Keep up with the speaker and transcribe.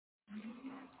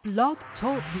Blog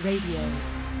Talk Radio.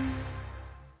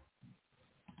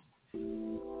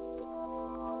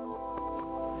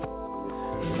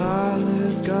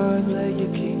 Father God, let your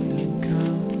kingdom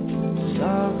come.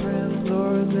 Sovereign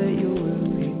Lord, let your will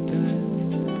be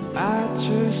done. I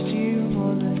trust you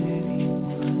more than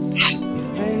anyone. Your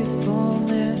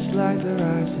faithfulness like the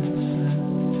rising sun.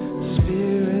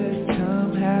 Spirit,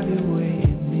 come have your way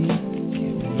in me.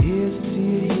 Give me ears to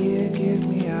hear, give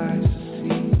me eyes to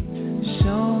see.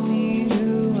 Show me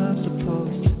who I'm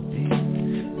supposed to be.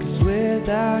 'Cause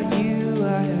without you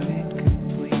I am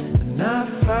incomplete. And I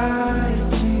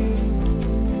find you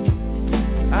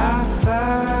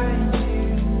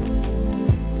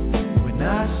when I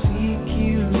seek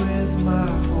you with my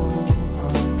whole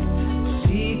heart.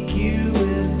 Seek you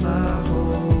with my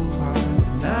whole heart.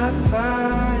 And I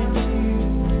find you.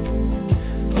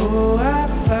 Oh, I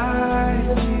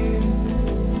find you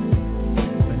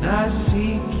when I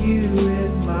seek you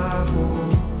with my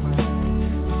whole heart.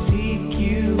 Seek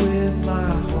you with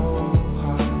my whole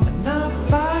heart. And I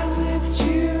find that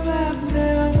you have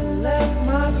never left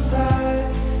my side.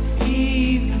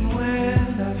 Even when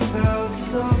I felt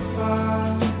so far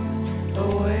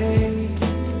away,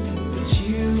 but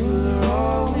you were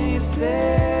always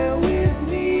there with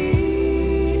me.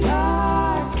 I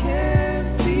can't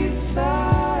be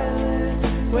silent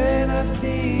when I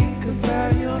think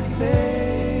about your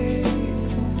faithfulness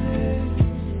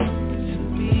to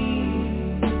me.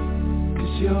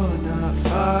 'Cause you're not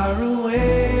far away.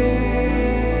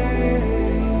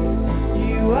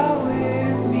 You are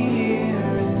with me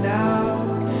here and now.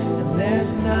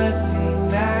 There's nothing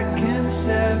that can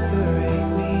separate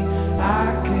me. I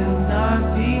cannot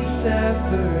be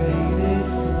separated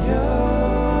from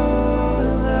your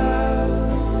love.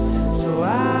 So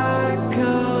I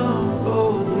come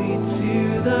boldly to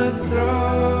the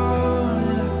throne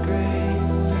of grace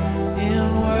in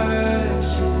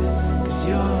worship. 'Cause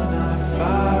you're not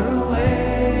far away.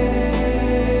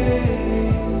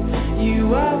 You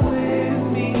are with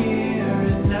me here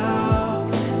and now.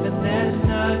 And there's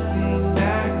nothing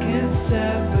that can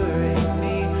separate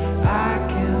me. I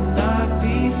cannot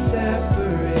be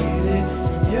separated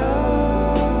from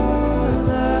your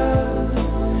love.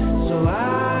 So I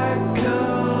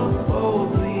come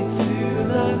boldly to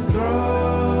the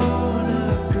throne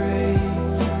of grace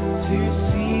to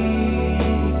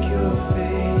seek your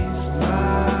face,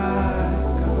 my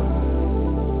God.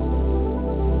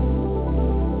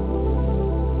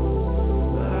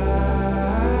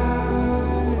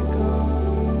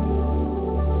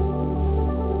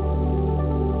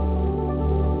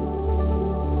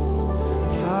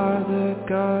 Father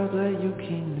God, let your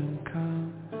kingdom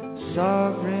come.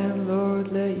 Sovereign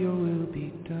Lord, let your will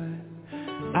be done.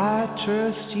 I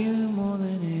trust you more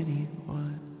than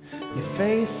anyone. Your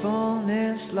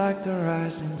faithfulness like the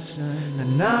rising sun.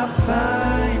 And I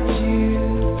find you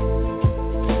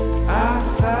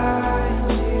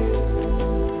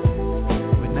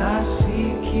when I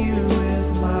seek you with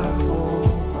my whole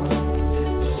heart.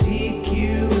 Seek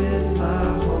you with my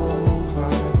whole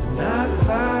heart. And I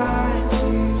find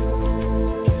you.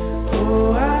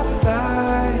 Oh, I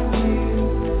find you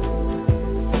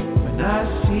when I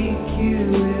seek you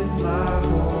with my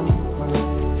whole heart.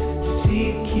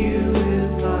 Seek you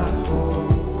with my whole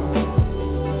heart.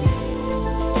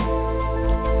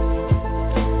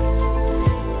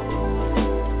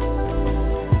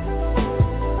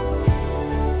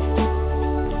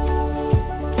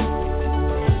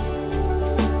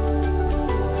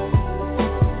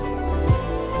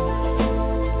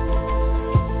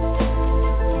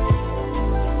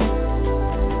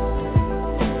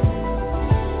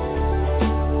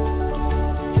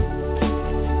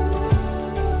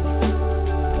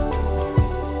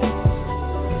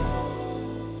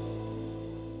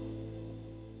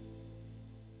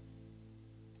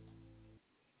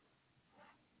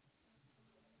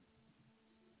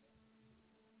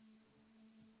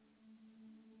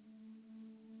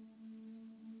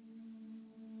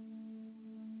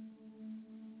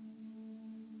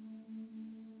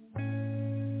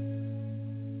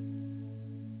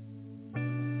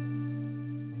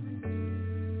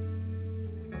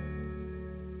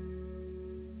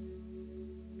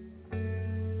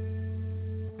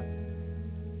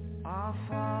 Our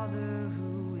Father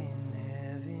who in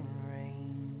heaven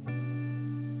reigns,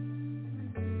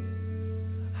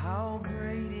 how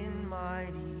great and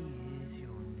mighty is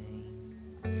your name.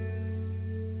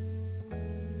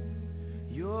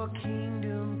 Your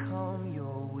kingdom come,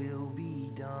 your will be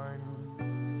done.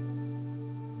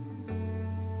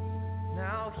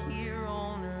 Now here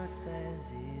on earth as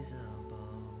is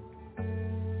above.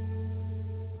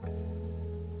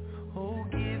 Oh,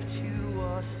 give to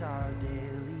us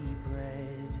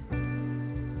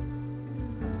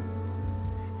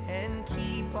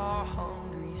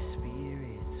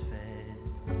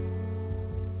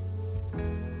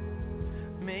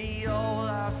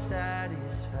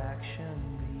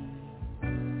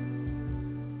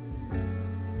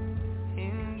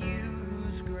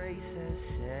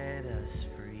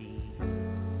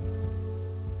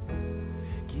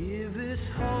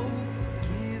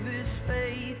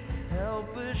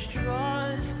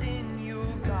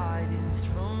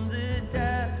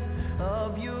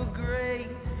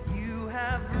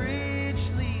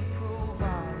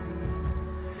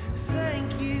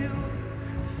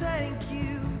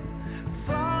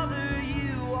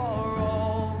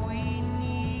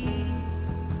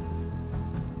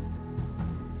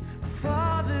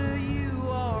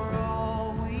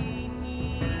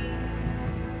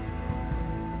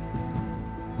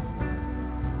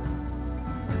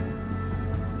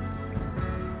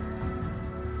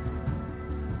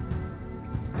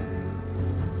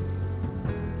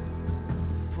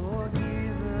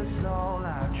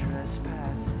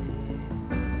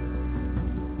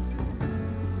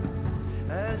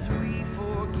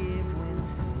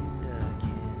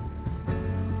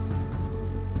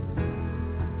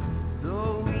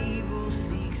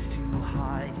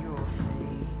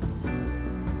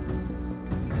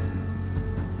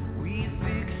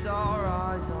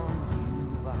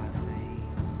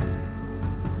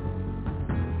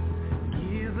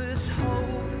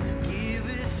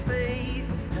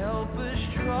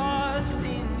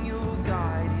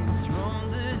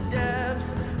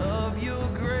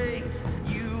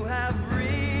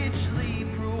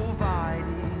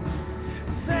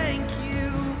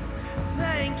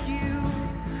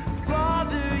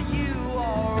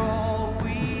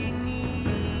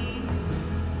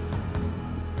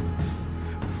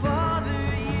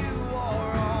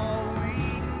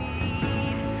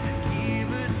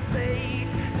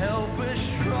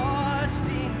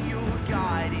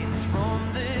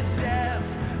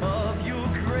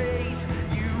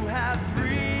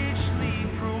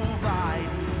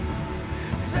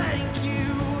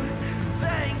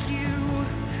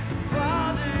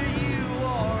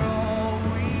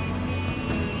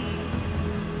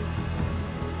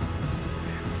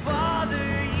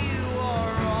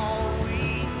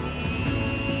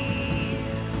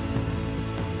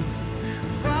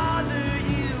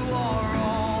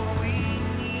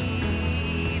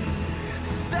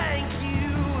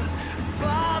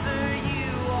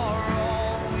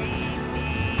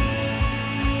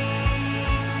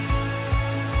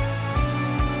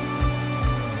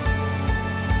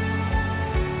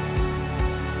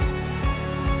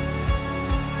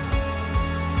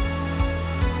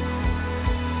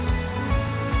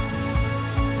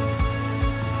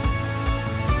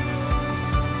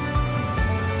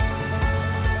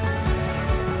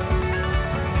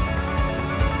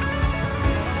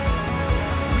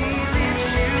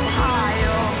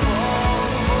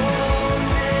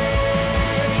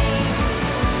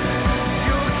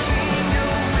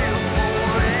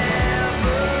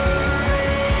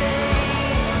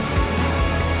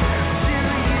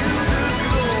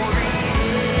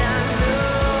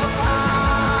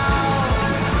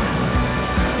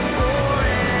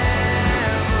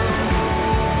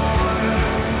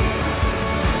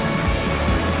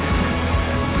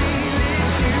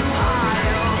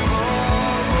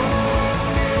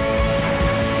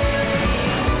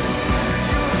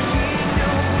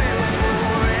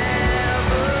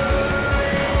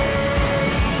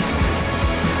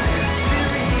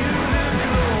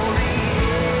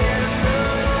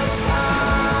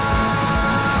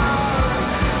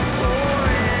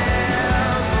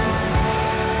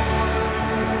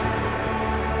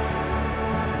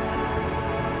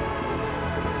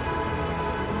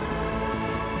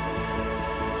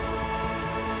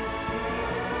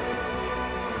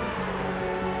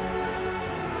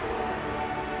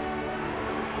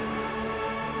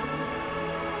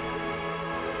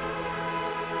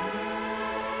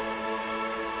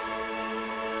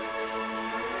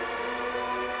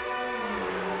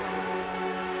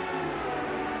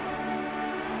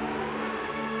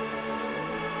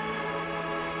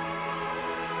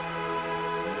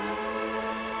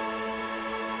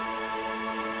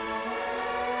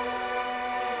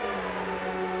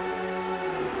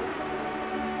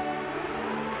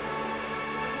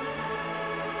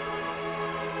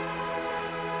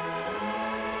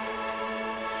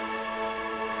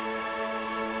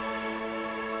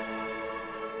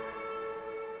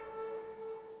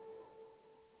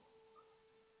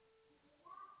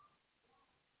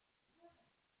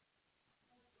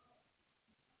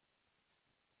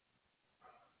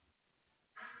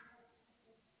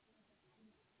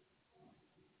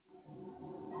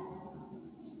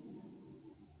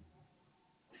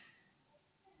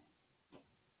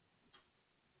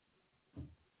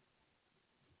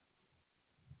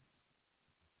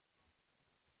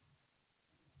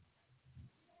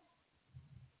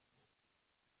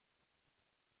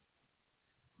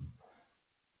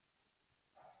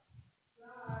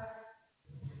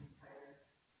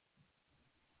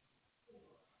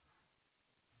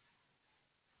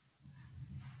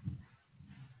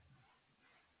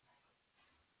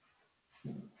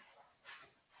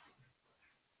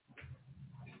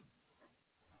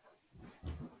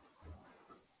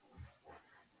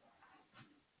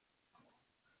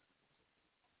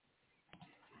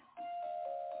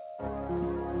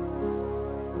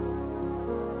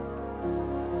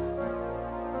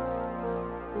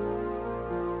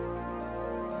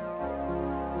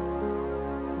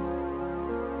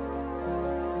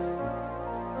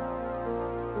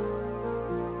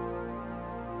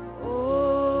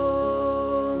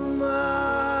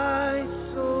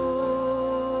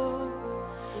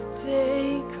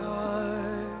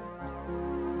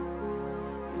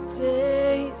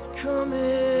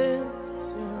coming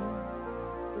soon.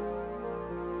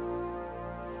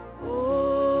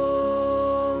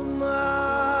 Oh,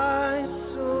 my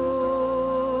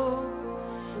soul,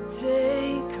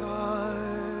 take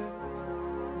heart.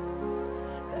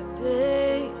 That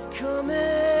day's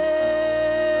coming.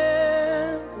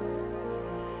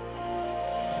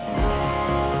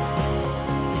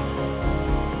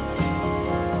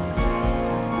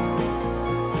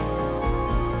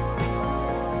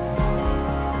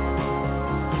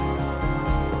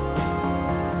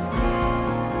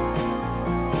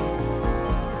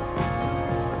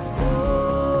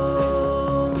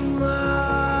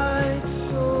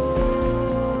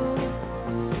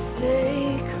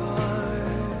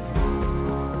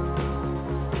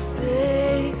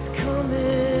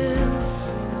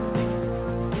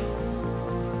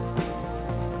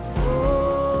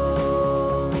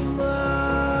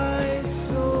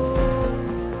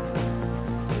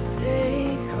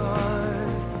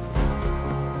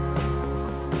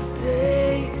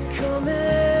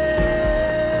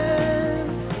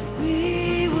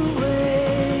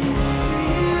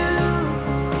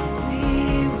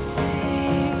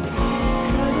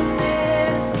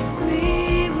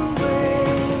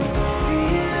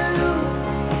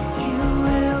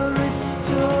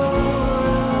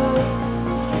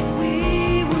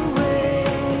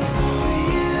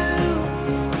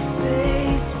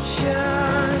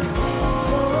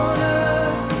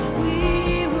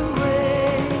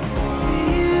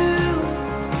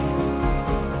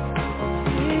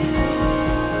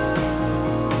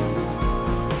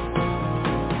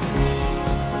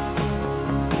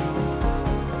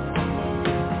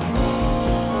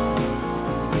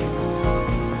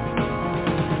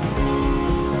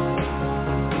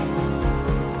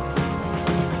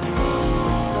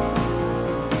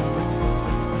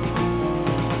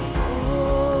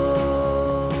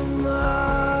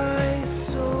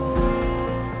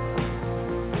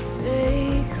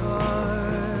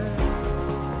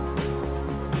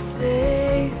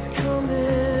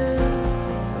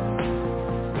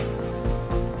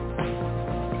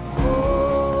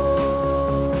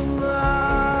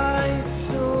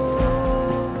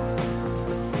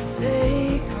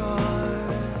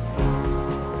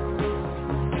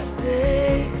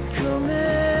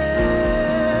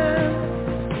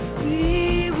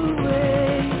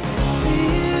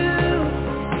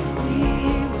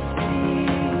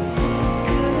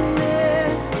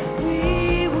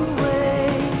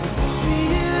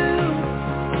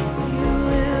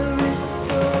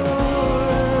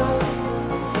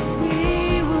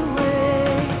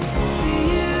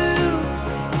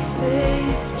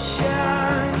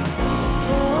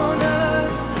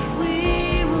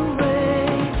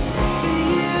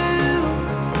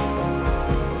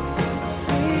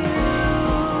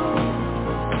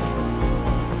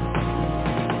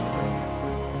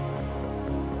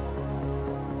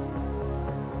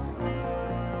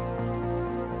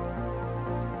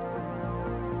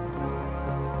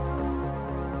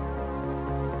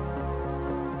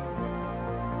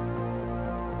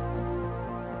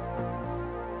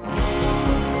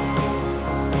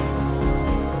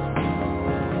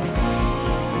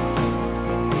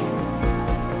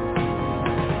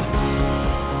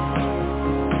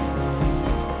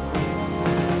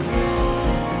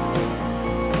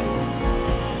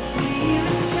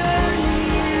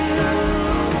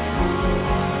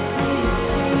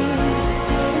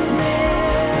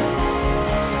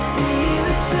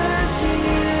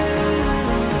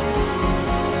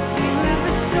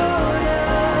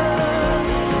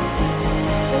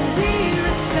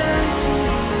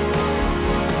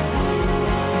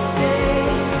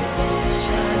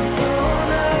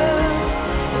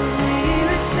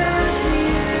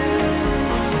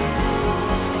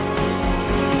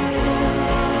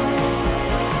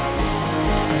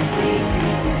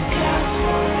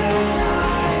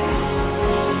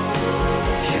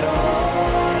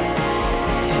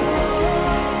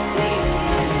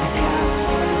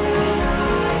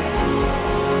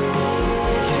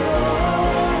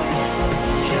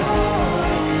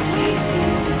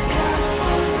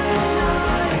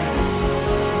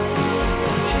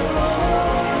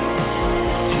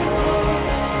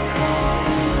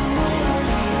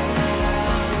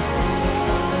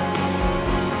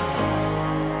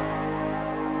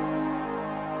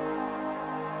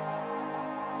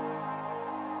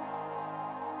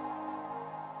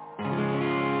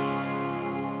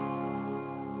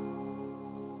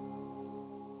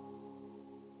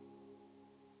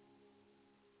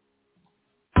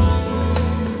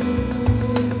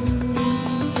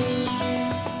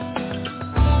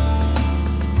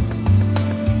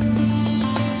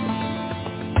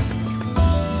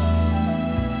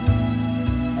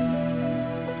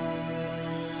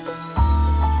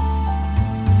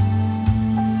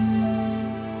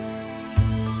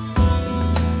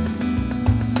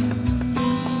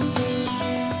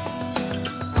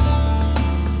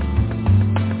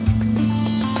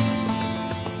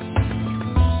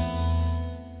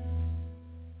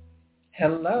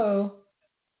 Hello,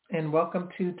 and welcome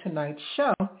to tonight's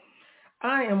show.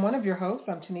 I am one of your hosts.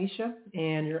 I'm Tanisha,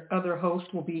 and your other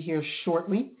host will be here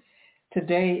shortly.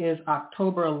 Today is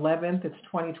October 11th. It's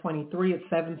 2023 at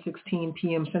 7:16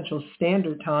 p.m. Central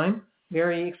Standard Time.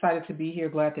 Very excited to be here.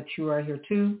 Glad that you are here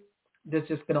too. There's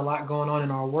just been a lot going on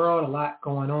in our world, a lot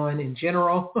going on in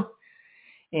general.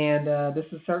 And this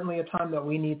is certainly a time that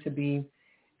we need to be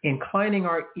inclining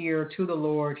our ear to the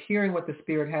Lord, hearing what the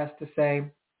Spirit has to say,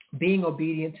 being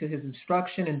obedient to his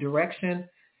instruction and direction,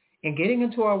 and getting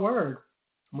into our word.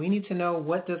 We need to know,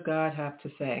 what does God have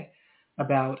to say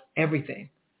about everything?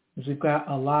 Because we've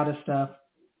got a lot of stuff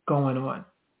going on.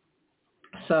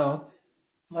 So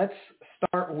let's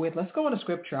go into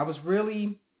scripture. I was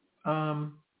really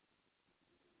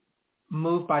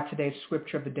moved by today's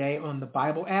scripture of the day on the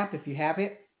Bible app, if you have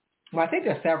it. Well, I think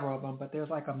there's several of them, but there's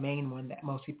like a main one that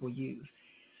most people use.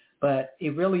 But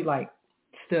it really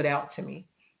stood out to me,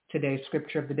 today's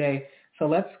scripture of the day. So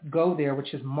let's go there,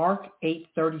 which is Mark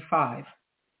 8:35.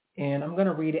 And I'm going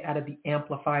to read it out of the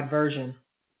Amplified Version.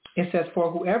 It says, "For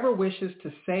whoever wishes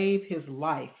to save his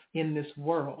life in this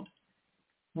world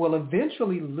will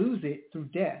eventually lose it through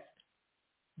death.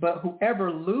 But whoever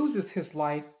loses his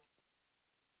life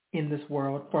in this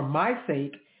world for my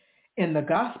sake and the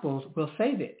gospel's will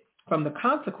save it from the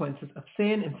consequences of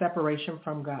sin and separation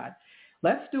from God."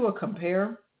 Let's do a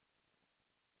compare.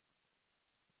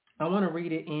 I want to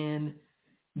read it in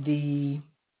the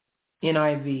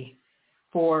NIV.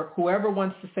 "For whoever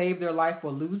wants to save their life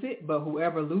will lose it, but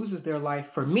whoever loses their life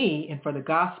for me and for the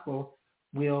gospel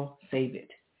will save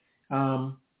it."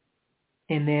 And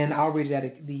then I'll read it out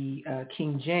of the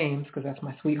King James, because that's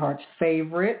my sweetheart's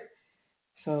favorite.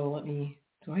 So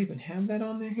do I even have that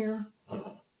on there here?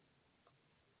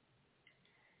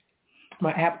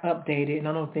 My app updated, and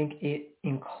I don't think it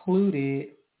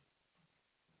included,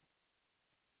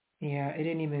 it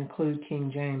didn't even include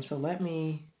King James. So let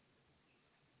me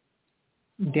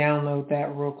download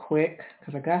that real quick,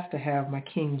 because I got to have my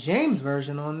King James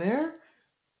version on there.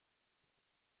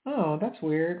 Oh, that's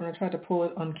weird. When I tried to pull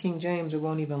it on King James, it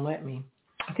won't even let me.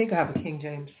 I think I have a King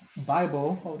James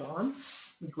Bible. Hold on.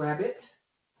 Let me grab it.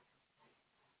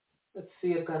 Let's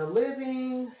see. I've got a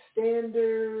Living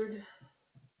Standard,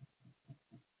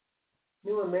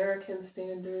 New American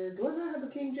Standard. Do I have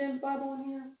a King James Bible in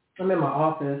here? I'm in my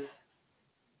office.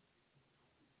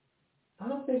 I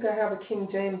don't think I have a King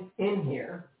James in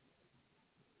here.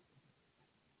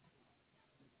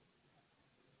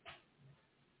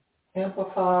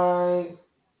 Amplify.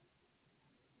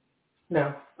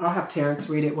 No, I'll have Terence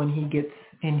read it when he gets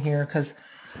in here, because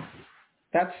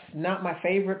that's not my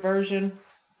favorite version.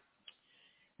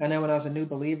 I know when I was a new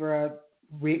believer, I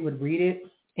would read it,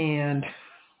 and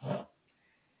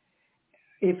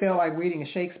it felt like reading a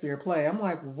Shakespeare play. I'm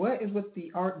like, what is with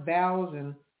the art vowels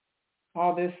and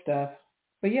all this stuff?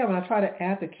 But yeah, when I try to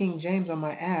add the King James on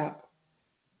my app,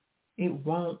 it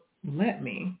won't let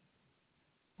me,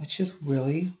 which is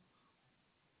really,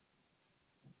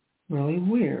 really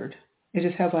weird. It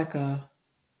just has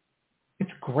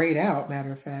it's grayed out,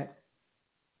 matter of fact.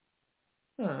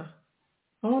 I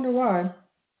wonder why.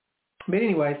 But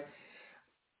anyways,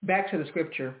 back to the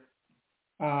scripture.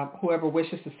 Whoever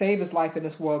wishes to save his life in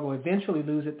this world will eventually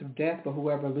lose it through death, but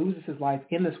whoever loses his life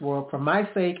in this world for my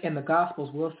sake and the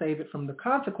gospel's will save it from the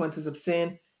consequences of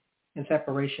sin and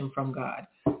separation from God.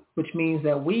 Which means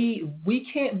that we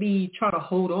can't be trying to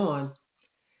hold on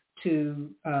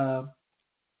to the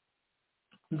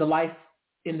life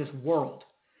in this world,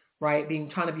 right?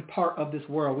 Trying to be part of this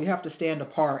world. We have to stand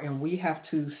apart, and we have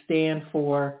to stand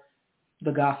for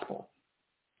the gospel.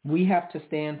 We have to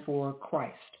stand for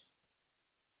Christ.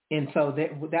 And so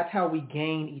that's how we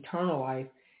gain eternal life,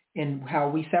 and how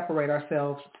we separate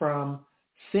ourselves from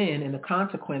sin and the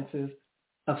consequences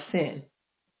of sin,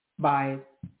 by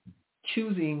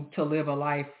choosing to live a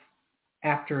life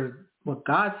after what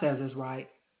God says is right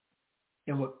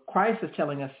and what Christ is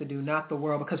telling us to do, not the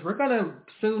world, because we're going to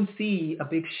soon see a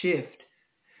big shift.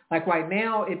 Like right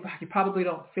now, you probably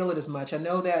don't feel it as much. I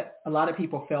know that a lot of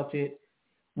people felt it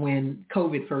when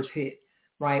COVID first hit,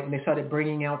 right? When they started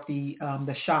bringing out the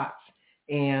shots,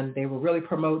 and they were really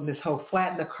promoting this whole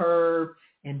flatten the curve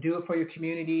and do it for your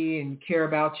community and care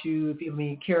about you,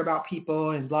 care about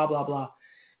people and blah, blah, blah.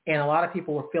 And a lot of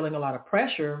people were feeling a lot of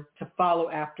pressure to follow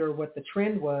after what the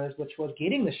trend was, which was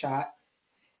getting the shot.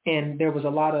 And there was a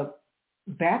lot of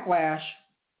backlash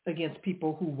against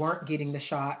people who weren't getting the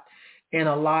shot, and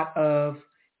a lot of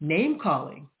name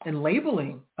calling and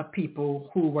labeling of people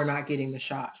who were not getting the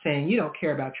shot, saying, you don't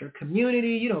care about your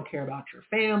community, you don't care about your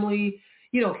family,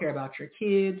 you don't care about your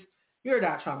kids, you're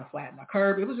not trying to flatten the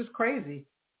curve. It was just crazy.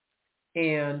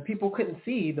 and people couldn't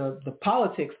see the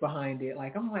politics behind it.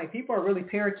 Like, I'm like, people are really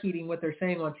parakeeting what they're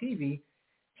saying on TV.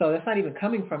 So that's not even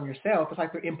coming from yourself. It's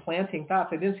like they're implanting thoughts.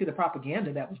 They didn't see the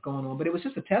propaganda that was going on, but it was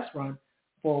just a test run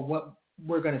for what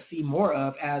we're going to see more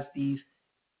of as these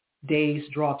days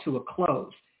draw to a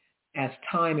close, as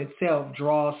time itself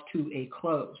draws to a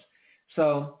close.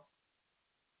 So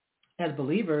as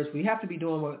believers, we have to be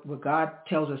doing what God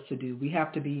tells us to do. We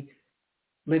have to be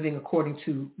living according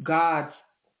to God's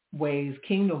ways,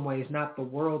 kingdom ways, not the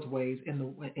world's ways,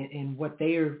 in what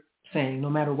they are saying, no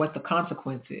matter what the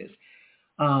consequence is.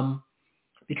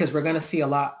 Because we're going to see a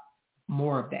lot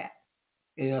more of that,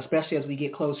 especially as we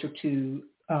get closer to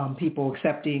people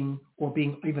accepting or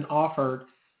being even offered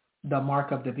the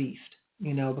mark of the beast,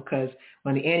 because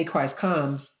when the Antichrist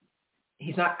comes,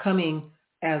 he's not coming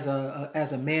as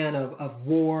a man of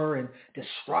war and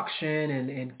destruction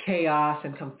and chaos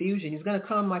and confusion. He's going to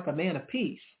come like a man of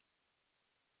peace.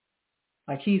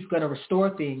 Like he's going to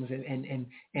restore things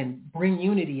and bring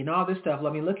unity and all this stuff. I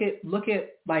mean, look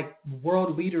at like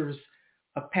world leaders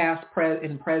of past,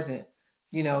 and present.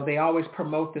 They always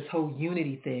promote this whole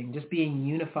unity thing, just being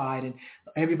unified and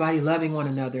everybody loving one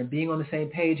another and being on the same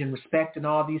page and respect and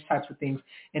all these types of things.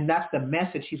 And that's the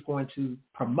message he's going to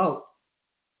promote.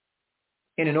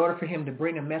 And in order for him to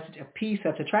bring a message of peace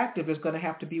that's attractive, there's going to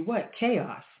have to be what?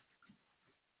 Chaos.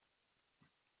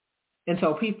 And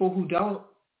so people who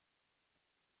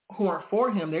aren't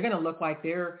for him, they're going to look like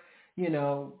they're,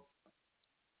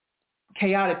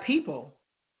 chaotic people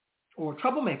or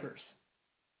troublemakers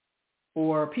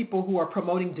or people who are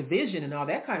promoting division and all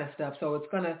that kind of stuff. So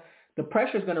the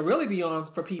pressure is going to really be on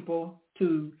for people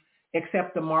to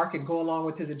accept the mark and go along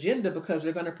with his agenda, because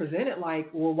they're going to present it like,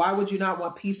 well, why would you not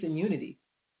want peace and unity?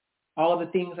 All of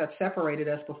the things that separated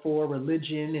us before,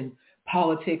 religion and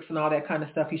politics and all that kind of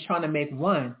stuff, he's trying to make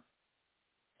one,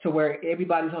 to where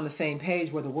everybody's on the same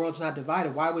page, where the world's not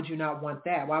divided. Why would you not want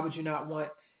that? Why would you not want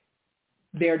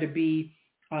there to be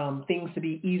things to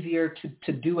be easier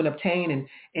to do and obtain,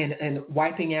 and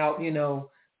wiping out,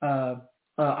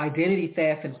 identity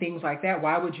theft and things like that?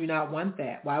 Why would you not want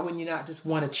that? Why wouldn't you not just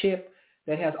want a chip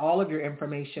that has all of your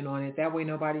information on it? That way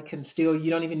nobody can steal. You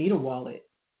don't even need a wallet.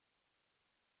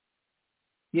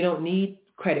 You don't need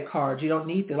credit cards. You don't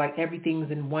need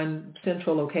everything's in one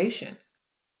central location.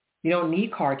 You don't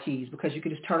need car keys, because you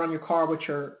can just turn on your car with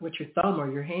your thumb or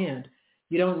your hand.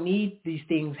 You don't need these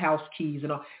things, house keys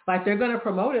and all. Like, they're going to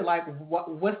promote it like,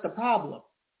 what's the problem?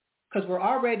 Because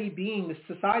the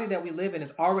society that we live in is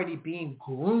already being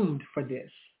groomed for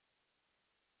this.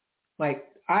 Like,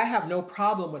 I have no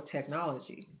problem with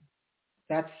technology.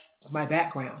 That's my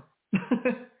background.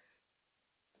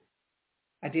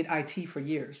 I did IT for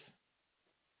years.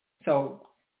 So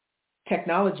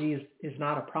technology is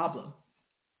not a problem.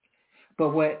 But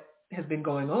what has been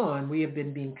going on, we have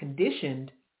been being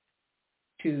conditioned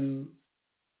to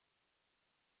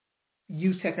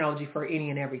use technology for any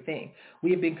and everything.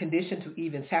 We have been conditioned to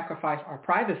even sacrifice our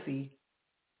privacy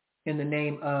in the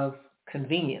name of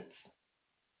convenience.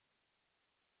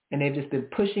 And they've just been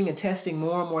pushing and testing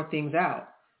more and more things out.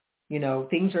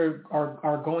 Things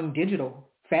are going digital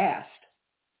fast,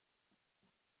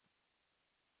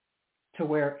 to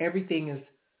where everything is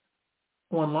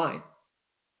online.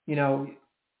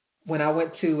 When I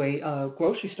went to a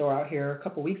grocery store out here a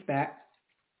couple weeks back,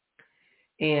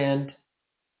 and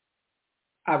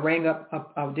I rang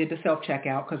up, I did the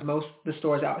self-checkout, because most of the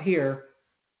stores out here,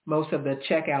 most of the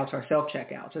checkouts are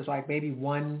self-checkouts. It's like maybe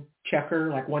one checker,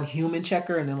 like one human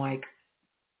checker, and then like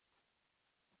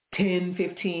 10,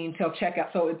 15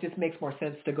 self-checkout. So it just makes more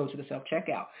sense to go to the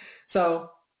self-checkout.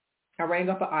 So I rang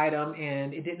up an item,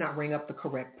 and it did not ring up the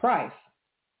correct price.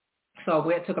 So I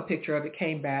went, took a picture of it,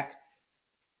 came back,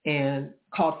 and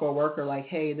called for a worker like,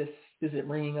 hey, this isn't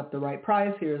ringing up the right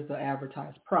price. Here's the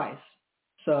advertised price.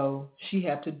 So she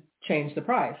had to change the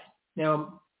price.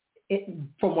 Now,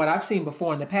 from what I've seen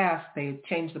before in the past, they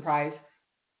change the price.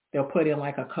 They'll put in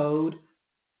like a code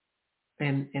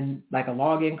and like a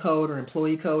login code or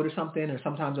employee code or something, or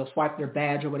sometimes they'll swipe their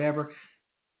badge or whatever.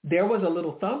 There was a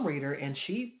little thumb reader, and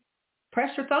she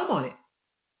pressed her thumb on it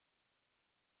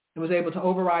and was able to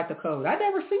override the code. I'd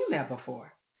never seen that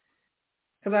before.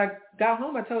 Because I got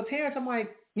home, I told Terrence, I'm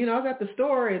like, I was at the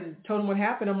store and told him what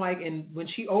happened. I'm like, and when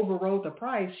she overrode the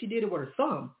price, she did it with her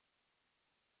thumb.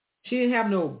 She didn't have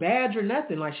no badge or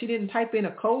nothing. Like, she didn't type in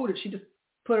a code. She just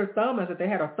put her thumb, as if they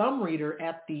had a thumb reader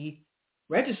at the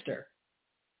register.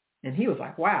 And he was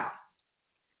like, wow.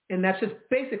 And that's just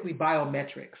basically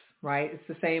biometrics, right? It's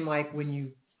the same like when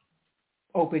you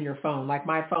open your phone. Like,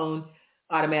 my phone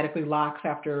automatically locks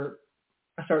after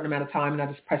a certain amount of time, and I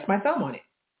just press my thumb on it.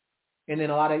 And then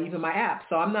a lot of even my apps.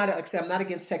 So I'm not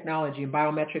against technology, and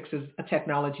biometrics is a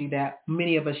technology that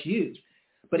many of us use.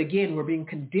 But again, we're being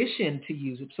conditioned to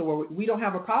use it. So we don't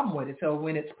have a problem with it. So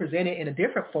when it's presented in a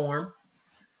different form,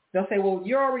 they'll say, well,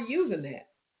 you're already using that.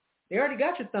 They already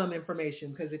got your thumb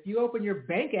information, because if you open your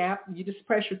bank app, you just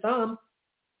press your thumb.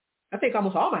 I think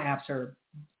almost all my apps are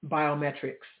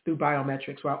through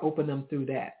biometrics, where I open them through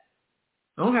that.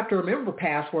 I don't have to remember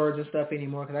passwords and stuff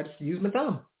anymore, because I just use my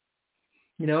thumb.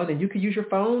 And then you could use your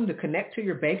phone to connect to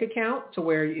your bank account, to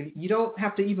where you don't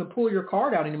have to even pull your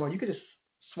card out anymore. You could just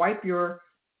swipe your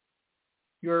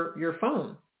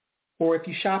phone. Or if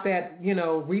you shop at,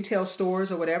 retail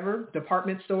stores or whatever,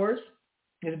 department stores.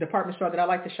 There's a department store that I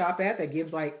like to shop at that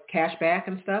gives like cash back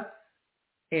and stuff.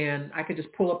 And I could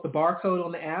just pull up the barcode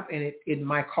on the app, and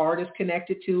my card is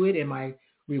connected to it, and my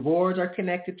rewards are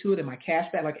connected to it, and my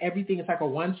cash back, like everything is like a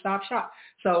one-stop shop.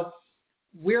 So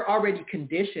we're already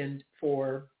conditioned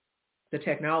for the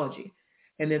technology.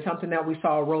 And then something that we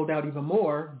saw rolled out even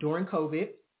more during COVID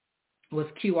was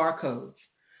QR codes,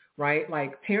 right?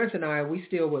 Like Terrence and I, we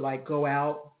still would like go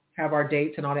out, have our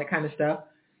dates and all that kind of stuff.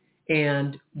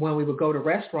 And when we would go to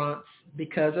restaurants,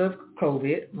 because of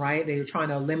COVID, right, they were trying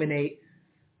to eliminate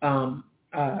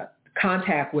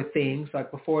contact with things.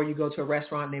 Like before you go to a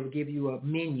restaurant, they would give you a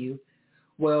menu.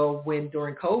 Well,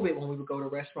 during COVID, when we would go to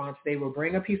restaurants, they would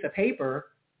bring a piece of paper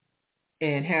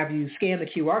and have you scan the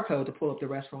QR code to pull up the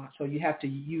restaurant. So you have to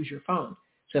use your phone.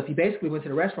 So if you basically went to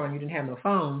the restaurant, you didn't have no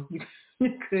phone, you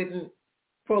couldn't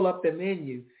pull up the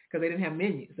menu, because they didn't have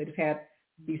menus. They just had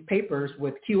these papers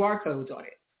with QR codes on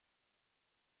it.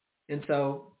 And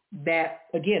so that,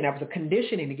 again, that was a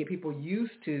conditioning to get people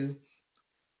used to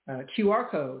QR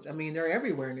codes. I mean, they're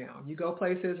everywhere now. You go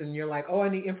places and you're like, oh, I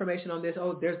need information on this.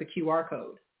 Oh, there's the QR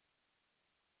code.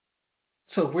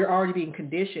 So we're already being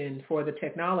conditioned for the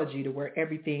technology to where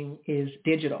everything is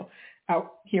digital.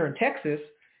 Out here in Texas,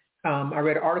 I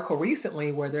read an article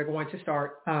recently where they're going to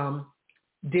start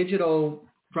digital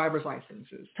driver's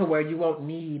licenses, to where you won't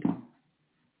need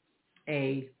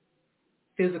a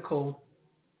physical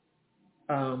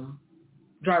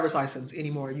driver's license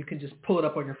anymore. You can just pull it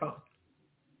up on your phone,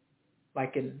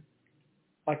 like an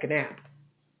app.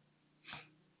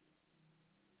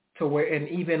 To where, and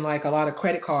even like a lot of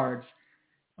credit cards,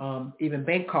 even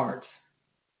bank cards,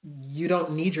 you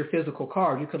don't need your physical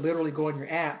card. You could literally go on your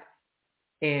app,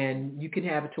 and you can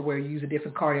have it to where you use a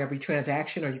different card every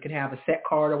transaction, or you can have a set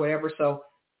card or whatever. So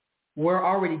we're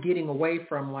already getting away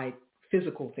from like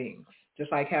physical things,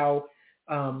 just like how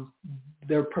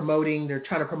they're trying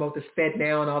to promote this Fed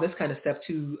now and all this kind of stuff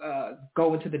to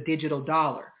go into the digital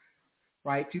dollar,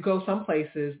 right? If you go some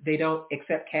places, they don't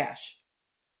accept cash.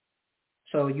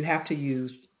 So you have to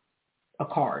use a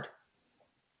card.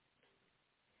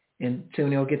 And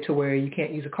soon it'll get to where you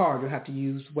can't use a card. You'll have to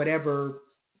use whatever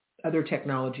other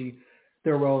technology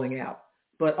they're rolling out.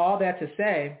 But all that to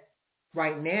say,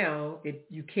 right now,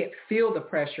 you can't feel the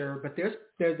pressure, but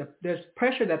there's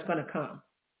pressure that's going to come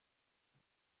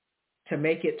to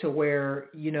make it to where,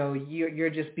 they're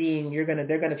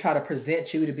going to try to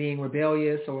present you to being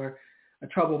rebellious or a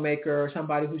troublemaker or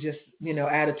somebody who's just,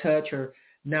 out of touch or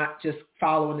not just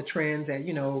following the trends that,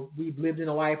 we've lived in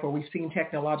a life where we've seen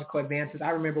technological advances. I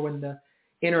remember when the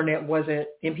internet wasn't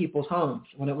in people's homes,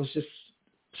 when it was just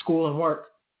school and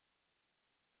work.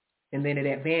 And then it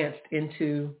advanced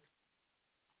into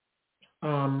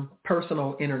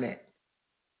personal internet.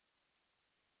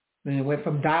 And it went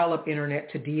from dial-up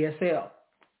internet to DSL,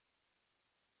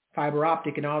 fiber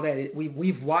optic and all that.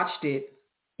 We've watched it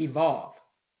evolve.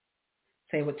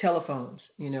 Same with telephones.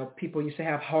 People used to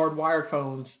have hardwired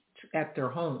phones at their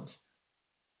homes.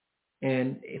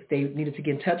 And if they needed to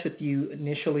get in touch with you,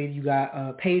 initially you got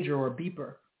a pager or a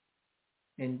beeper.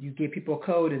 And you give people a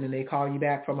code, and then they call you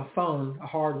back from a phone, a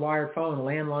hardwired phone, a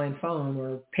landline phone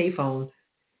or a pay phone.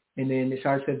 And then it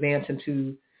starts to advance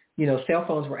into, cell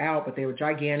phones were out, but they were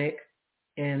gigantic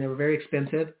and they were very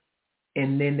expensive.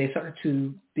 And then they started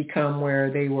to become where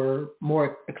they were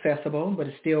more accessible, but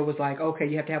it still was like, okay,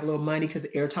 you have to have a little money because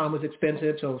the airtime was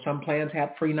expensive. So some plans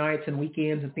had free nights and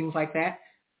weekends and things like that.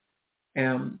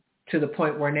 To the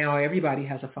point where now everybody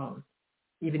has a phone,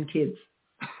 even kids.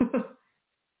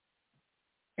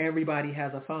 Everybody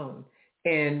has a phone.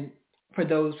 And for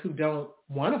those who don't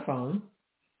want a phone,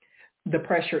 the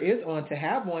pressure is on to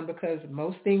have one, because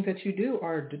most things that you do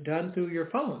are done through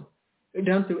your phone. They're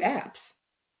done through apps.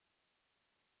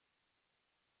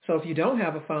 So if you don't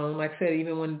have a phone, like I said,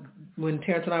 even when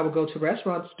Terrence and I would go to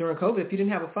restaurants during COVID, if you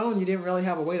didn't have a phone, you didn't really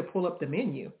have a way to pull up the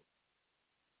menu.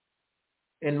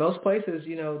 In most places,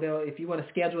 if you want to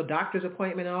schedule a doctor's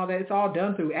appointment and all that, it's all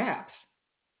done through apps.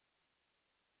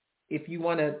 if you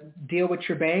want to deal with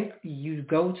your bank, you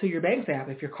go to your bank's app.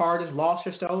 If your card is lost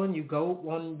or stolen, you go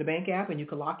on the bank app and you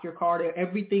can lock your card.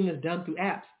 Everything is done through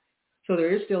apps. So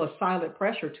there is still a silent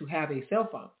pressure to have a cell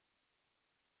phone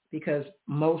because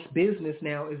most business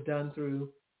now is done through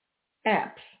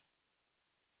apps.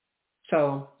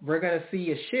 So we're going to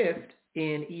see a shift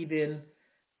in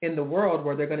the world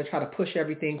where they're going to try to push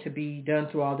everything to be done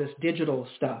through all this digital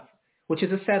stuff, which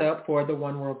is a setup for the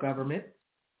one world government.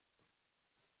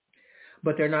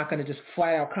 But they're not going to just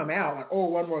flat out come out like, oh,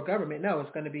 one world government. No,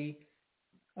 it's going to be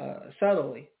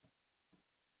subtly.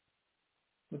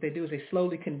 What they do is they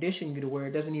slowly condition you to where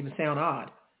it doesn't even sound odd.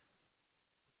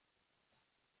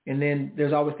 And then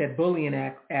there's always that bullying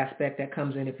aspect that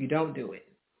comes in if you don't do it.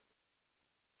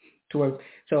 So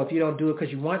if you don't do it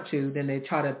because you want to, then they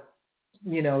try to,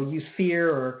 use fear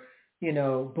or,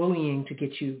 bullying to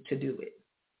get you to do it.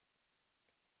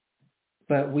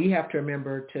 But we have to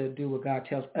remember to do what God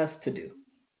tells us to do.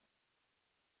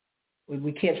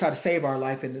 We can't try to save our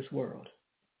life in this world.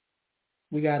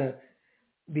 We got to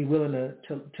be willing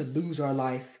to lose our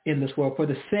life in this world for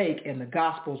the sake and the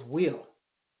gospel's will.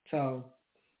 So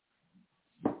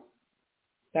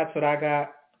that's what I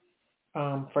got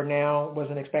for now.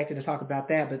 Wasn't expecting to talk about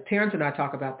that, but Terrence and I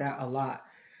talk about that a lot.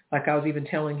 Like I was even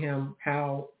telling him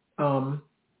how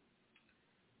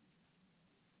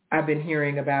I've been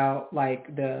hearing about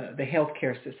like the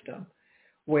healthcare system,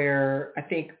 where I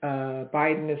think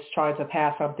Biden is trying to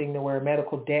pass something to where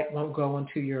medical debt won't go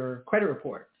into your credit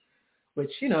report,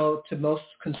 which, to most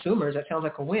consumers, that sounds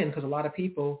like a win because a lot of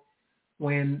people,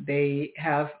 when they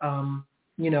have,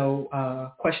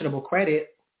 questionable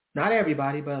credit, not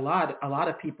everybody, but a lot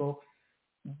of people,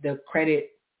 the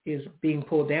credit is being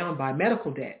pulled down by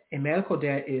medical debt. And medical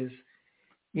debt is,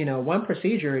 one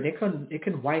procedure, and it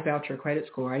can wipe out your credit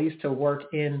score. I used to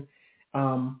work in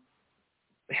healthcare.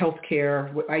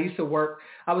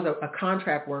 I was a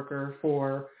contract worker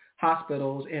for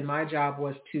hospitals, and my job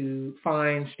was to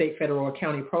find state, federal, or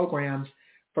county programs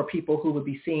for people who would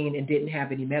be seen and didn't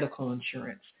have any medical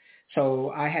insurance.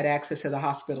 So I had access to the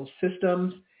hospital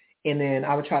systems, and then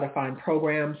I would try to find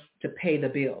programs to pay the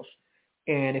bills.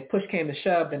 And if push came to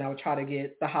shove, then I would try to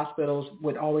get, the hospitals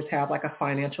would always have like a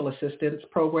financial assistance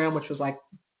program, which was like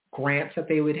grants that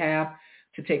they would have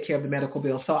to take care of the medical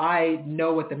bills. So I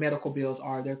know what the medical bills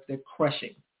are. They're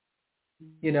crushing.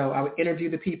 I would interview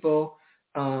the people.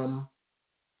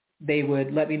 They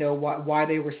would let me know why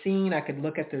they were seen. I could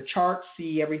look at their charts,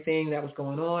 see everything that was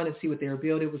going on, and see what they were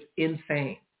billed. It was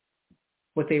insane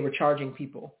what they were charging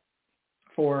people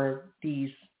for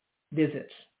these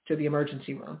visits to the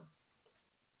emergency room.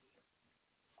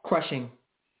 Crushing.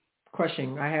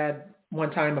 I had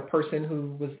one time a person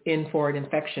who was in for an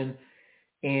infection,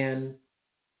 and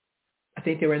I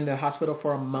think they were in the hospital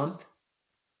for a month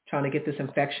trying to get this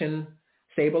infection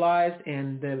stabilized,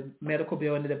 and the medical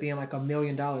bill ended up being like $1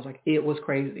 million. Like, it was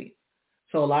crazy.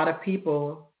 So a lot of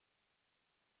people,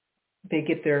 they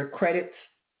get their credit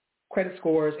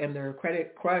scores and their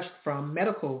credit crushed from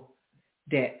medical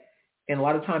debt. And a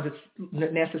lot of times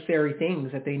it's necessary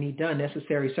things that they need done,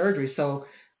 necessary surgery. So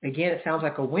again, it sounds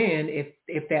like a win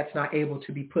if that's not able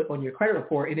to be put on your credit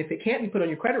report. And if it can't be put on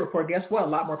your credit report, guess what? A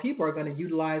lot more people are going to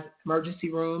utilize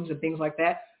emergency rooms and things like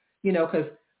that, because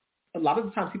a lot of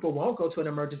the times people won't go to an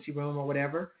emergency room or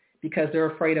whatever because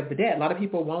they're afraid of the debt. A lot of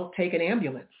people won't take an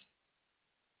ambulance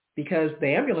because the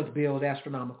ambulance bill is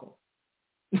astronomical.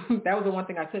 That was the one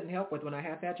thing I couldn't help with when I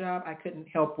had that job. I couldn't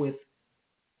help with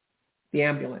the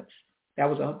ambulance. That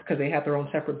was because they had their own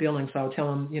separate billing. So I would tell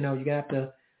them, you're going to have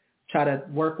to try to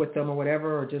work with them or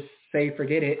whatever, or just say,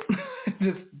 forget it.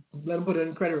 Just let them put it in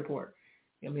the credit report.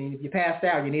 I mean, if you passed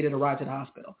out, you needed a ride to the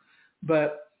hospital.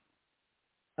 But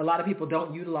a lot of people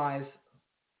don't utilize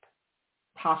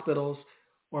hospitals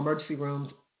or emergency rooms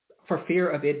for fear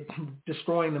of it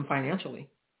destroying them financially.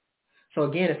 So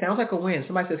again, it sounds like a win.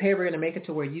 Somebody says, hey, we're going to make it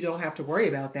to where you don't have to worry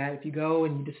about that. If you go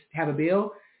and you just have a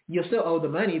bill, you'll still owe the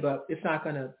money, but it's not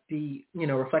going to be,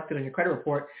 reflected on your credit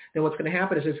report. Then what's going to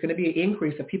happen is there's going to be an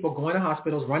increase of people going to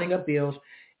hospitals, running up bills.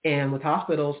 And with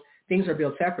hospitals, things are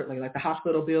billed separately. Like the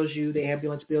hospital bills you, the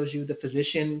ambulance bills you, the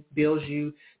physician bills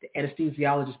you, the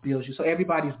anesthesiologist bills you. So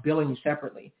everybody's billing you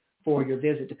separately for your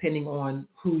visit, depending on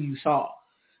who you saw,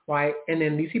 right? And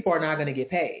then these people are not going to get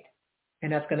paid, and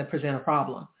that's going to present a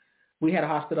problem. We had a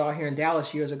hospital out here in Dallas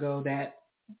years ago that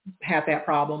had that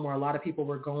problem where a lot of people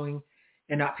were going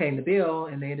and not paying the bill,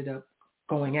 and they ended up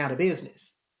going out of business.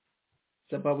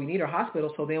 So, but we need our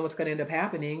hospital. So then what's going to end up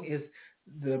happening is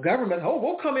the government,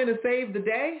 we'll come in and save the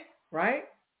day, right?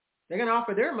 They're going to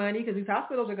offer their money because these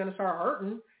hospitals are going to start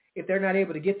hurting if they're not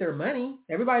able to get their money.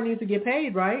 Everybody needs to get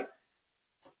paid, right?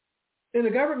 then the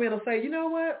government will say, you know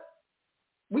what?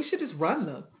 We should just run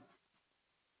them.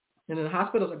 And then the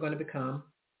hospitals are going to become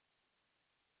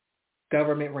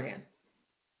government ran.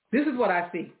 This is what I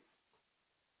see.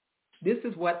 This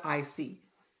is what I see.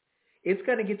 It's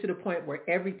going to get to the point where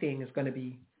everything is going to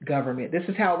be government. This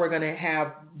is how we're going to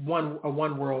have a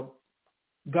one world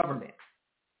government.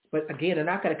 But again, they're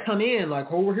not going to come in like,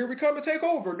 oh, here we come to take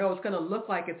over. No, it's going to look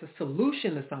like it's a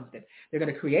solution to something. They're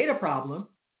going to create a problem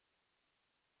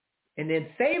and then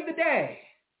save the day.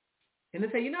 And then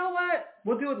say, you know what?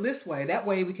 We'll do it this way. That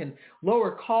way we can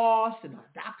lower costs and our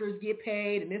doctors get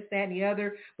paid and this, that, and the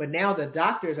other. But now the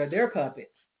doctors are their puppets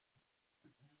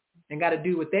and got to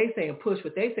do what they say and push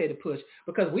what they say to push,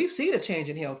 because we've seen a change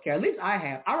in healthcare. At least I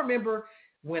have. I remember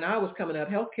when I was coming up,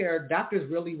 healthcare doctors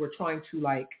really were trying to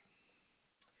like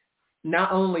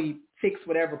not only fix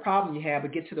whatever problem you have,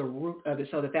 but get to the root of it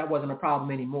so that wasn't a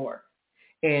problem anymore.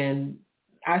 And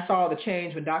I saw the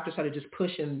change when doctors started just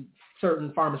pushing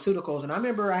certain pharmaceuticals. And I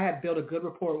remember I had built a good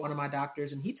rapport with one of my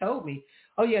doctors, and he told me,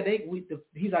 oh, yeah,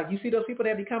 he's like, you see those people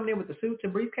that be coming in with the suits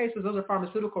and briefcases? Those are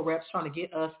pharmaceutical reps trying to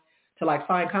get us to, like,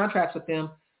 sign contracts with them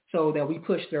so that we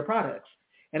push their products.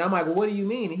 And I'm like, well, what do you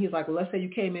mean? And he's like, well, let's say you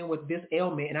came in with this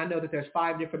ailment, and I know that there's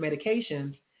 5 different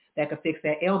medications that could fix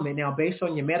that ailment. Now, based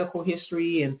on your medical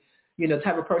history and, you know, the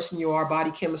type of person you are,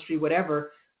 body chemistry,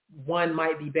 whatever, one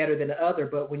might be better than the other.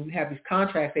 But when you have these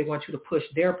contracts, they want you to push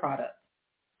their product,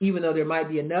 even though there might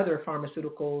be another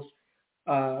pharmaceuticals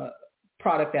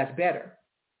product that's better.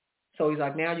 So he's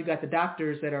like, now you got the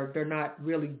doctors they're not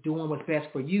really doing what's best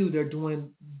for you. They're doing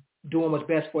what's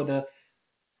best for the,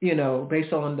 you know,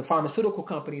 based on the pharmaceutical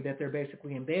company that they're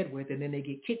basically in bed with. And then they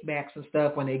get kickbacks and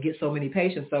stuff when they get so many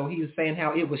patients. So he was saying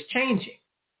how it was changing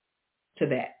to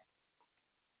that.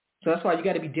 So that's why you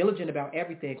got to be diligent about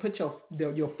everything. Put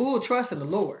your full trust in the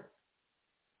Lord.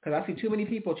 Because I see too many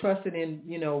people trusting in,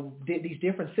 you know, these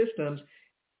different systems.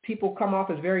 People come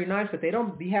off as very nice, but they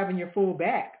don't be having your full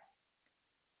back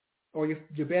or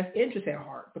your best interest at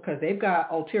heart, because they've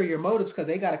got ulterior motives, because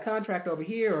they got a contract over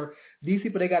here, or these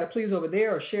people they got to please over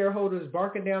there, or shareholders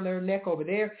barking down their neck over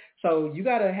there. So you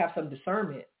got to have some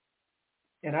discernment.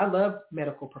 And I love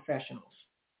medical professionals,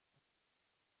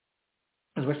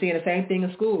 because we're seeing the same thing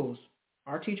in schools.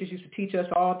 Our teachers used to teach us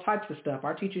all types of stuff.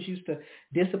 Our teachers used to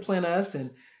discipline us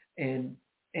and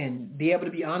be able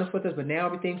to be honest with us. But now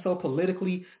everything's so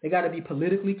they got to be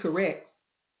politically correct.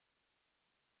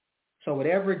 So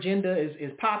whatever agenda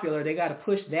is popular, they got to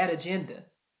push that agenda.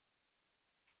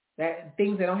 That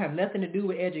things that don't have nothing to do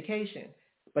with education.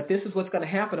 But this is what's going to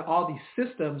happen to all these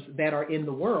systems that are in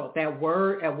the world that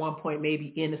were at one point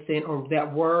maybe innocent, or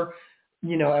that were,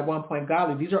 you know, at one point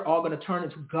godly. These are all going to turn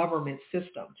into government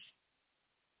systems,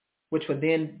 which would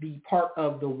then be part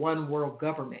of the one world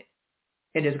government.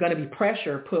 And there's going to be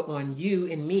pressure put on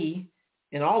you and me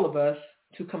and all of us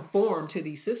to conform to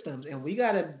these systems. And we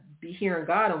got to be hearing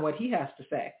God on what he has to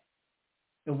say.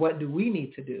 And what do we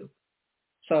need to do?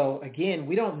 So again,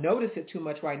 we don't notice it too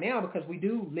much right now, because we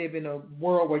do live in a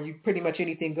world where you pretty much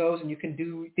anything goes, and you can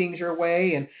do things your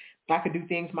way, and I could do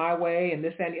things my way, and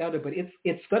this, that, and the other. But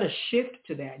it's going to shift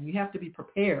to that, and you have to be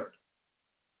prepared.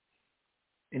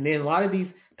 And then a lot of these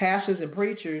pastors and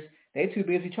preachers, they're too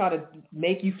busy trying to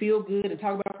make you feel good and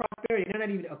talk about prosperity. They're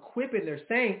not even equipping their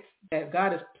saints that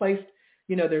God has placed,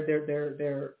 you know,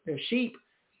 their sheep,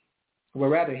 or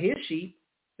rather his sheep.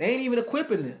 They ain't even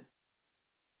equipping them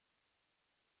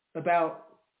about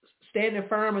standing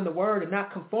firm in the word and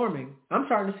not conforming. I'm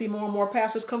starting to see more and more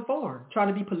pastors conform, trying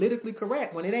to be politically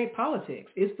correct when it ain't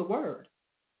politics. It's the word.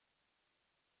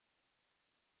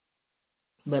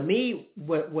 But me,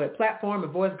 what platform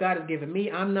and voice God has given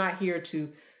me, I'm not here to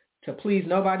please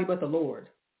nobody but the Lord.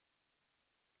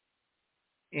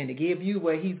 And to give you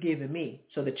what he's given me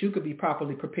so that you could be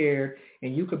properly prepared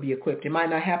and you could be equipped. It might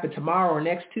not happen tomorrow or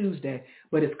next Tuesday,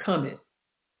 but it's coming.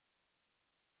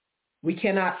 We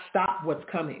cannot stop what's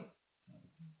coming.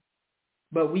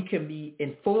 But we can be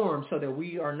informed so that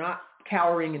we are not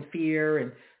cowering in fear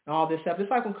and all this stuff.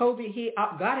 It's like when COVID hit,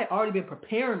 God had already been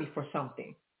preparing me for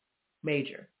something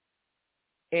major.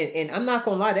 And I'm not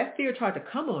going to lie, that fear tried to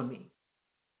come on me.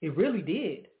 It really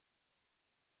did.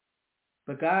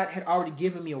 But God had already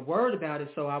given me a word about it,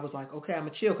 so I was like, okay, I'm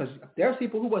going to chill, because there's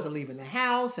people who wasn't leaving the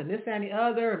house and this, that, and the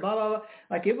other, and blah, blah, blah.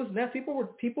 Like it was that people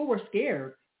were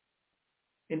scared.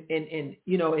 And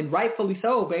you know, and rightfully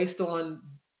so, based on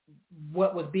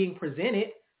what was being presented.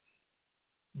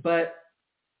 But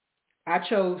I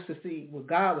chose to see what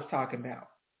God was talking about.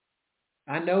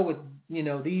 I know what, you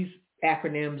know, these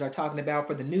acronyms are talking about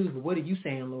for the news, but what are you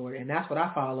saying, Lord? And that's what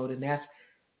I followed, and that's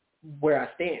where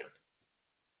I stand.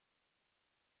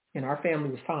 And our family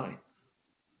was fine.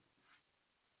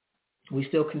 We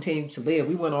still continue to live.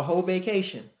 We went on a whole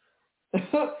vacation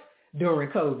during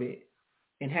COVID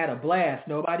and had a blast.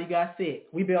 Nobody got sick.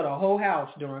 We built a whole house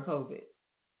during COVID.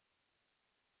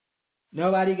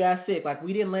 Nobody got sick. Like,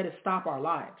 we didn't let it stop our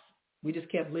lives. We just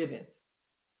kept living.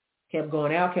 Kept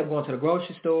going out, kept going to the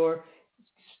grocery store,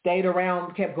 stayed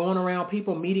around, kept going around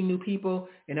people, meeting new people,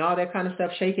 and all that kind of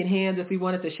stuff, shaking hands if we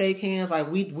wanted to shake hands.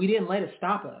 Like, we didn't let it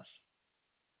stop us.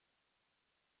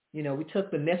 You know, we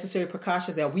took the necessary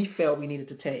precautions that we felt we needed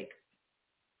to take.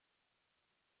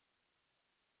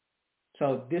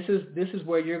 So this is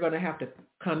where you're going to have to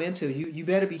come into. You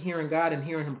better be hearing God and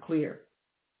hearing him clear.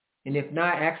 And if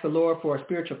not, ask the Lord for a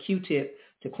spiritual Q-tip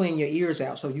to clean your ears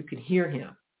out so you can hear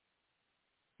him.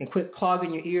 And quit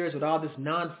clogging your ears with all this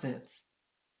nonsense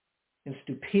and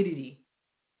stupidity.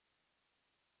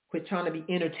 Quit trying to be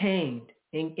entertained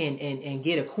and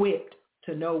get equipped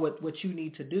to know what you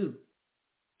need to do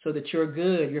so that you're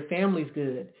good, your family's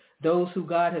good. Those who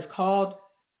God has called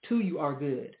to you are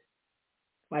good.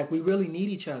 Like, we really need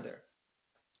each other.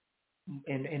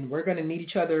 And we're going to need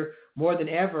each other more than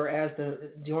ever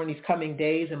during these coming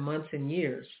days and months and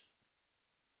years.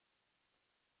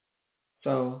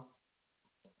 So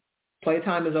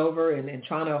playtime is over, and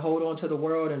trying to hold on to the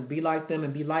world and be like them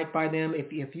and be liked by them.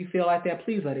 If you feel like that,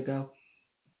 please let it go.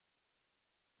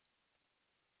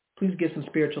 Please get some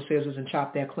spiritual scissors and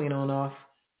chop that clean on off.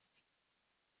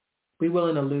 Be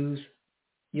willing to lose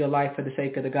your life for the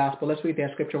sake of the gospel. Let's read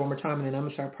that scripture one more time, and then I'm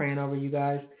going to start praying over you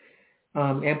guys.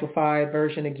 Amplified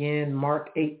version again,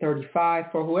 Mark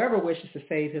 8:35. For whoever wishes to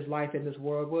save his life in this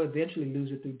world will eventually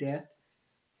lose it through death.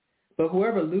 But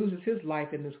whoever loses his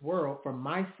life in this world for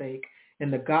my sake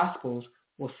and the gospel's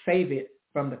will save it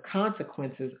from the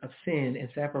consequences of sin and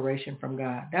separation from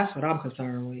God. That's what I'm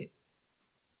concerned with.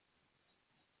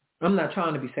 I'm not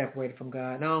trying to be separated from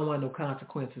God, and I don't want no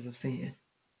consequences of sin.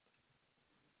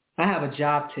 I have a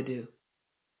job to do,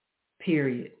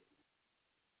 period.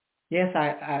 Yes,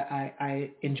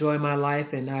 I enjoy my life,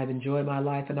 and I've enjoyed my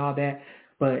life and all that,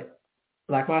 but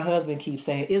like my husband keeps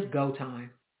saying, it's go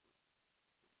time.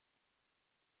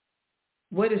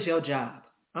 What is your job?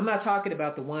 I'm not talking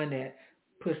about the one that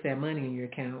puts that money in your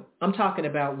account. I'm talking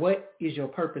about what is your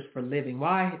purpose for living?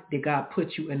 Why did God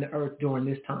put you in the earth during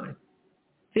this time?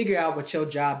 Figure out what your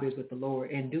job is with the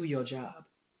Lord and do your job.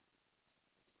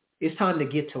 It's time to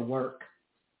get to work,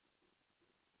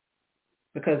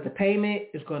 because the payment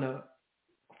is going to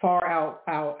far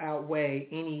outweigh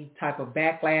any type of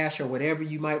backlash or whatever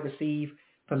you might receive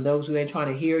from those who ain't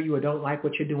trying to hear you or don't like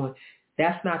what you're doing.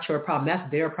 That's not your problem. That's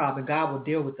their problem. God will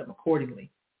deal with them accordingly.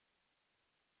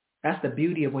 That's the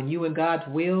beauty of when you in God's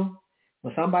will.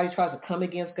 When somebody tries to come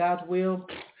against God's will,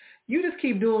 you just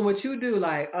keep doing what you do.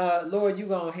 Like, Lord, you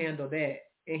going to handle that.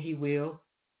 And he will.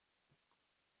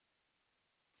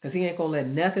 Because he ain't going to let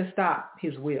nothing stop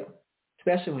his will.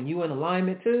 Especially when you in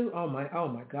alignment too. Oh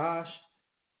my gosh.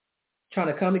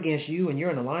 Trying to come against you and you're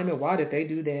in alignment. Why did they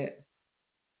do that?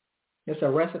 It's a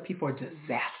recipe for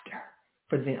disaster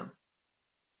for them.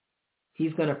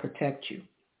 He's going to protect you.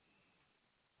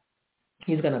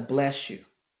 He's going to bless you.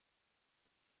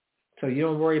 So you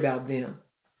don't worry about them.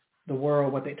 The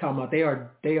world, what they're talking about.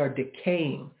 They are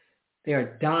decaying. They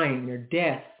are dying. They're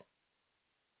death.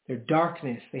 They're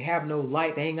darkness. They have no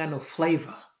light. They ain't got no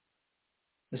flavor.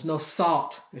 There's no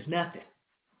salt. There's nothing.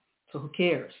 So who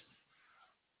cares?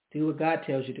 Do what God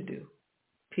tells you to do.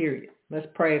 Period. Let's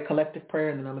pray a collective prayer,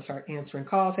 and then I'm going to start answering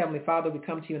calls. Heavenly Father, we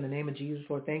come to you in the name of Jesus.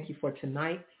 Lord, thank you for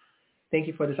tonight. Thank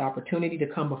you for this opportunity to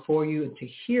come before you and to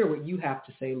hear what you have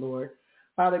to say, Lord.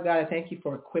 Father God, I thank you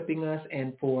for equipping us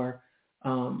and for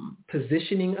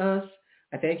positioning us.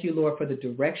 I thank you, Lord, for the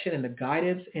direction and the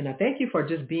guidance. And I thank you for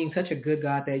just being such a good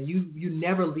God that you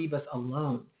never leave us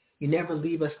alone. You never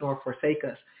leave us nor forsake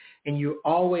us. And you're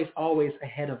always, always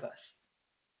ahead of us.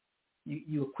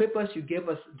 You equip us, you give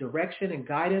us direction and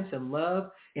guidance and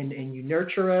love, and you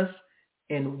nurture us,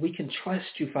 and we can trust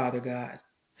you, Father God.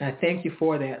 And I thank you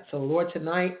for that. So, Lord,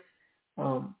 tonight,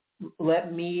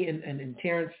 let me and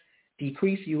Terence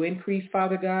decrease, you increase,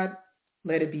 Father God.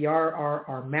 Let it be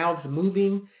our mouths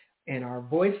moving and our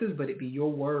voices, but it be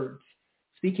your words,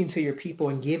 speaking to your people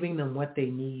and giving them what they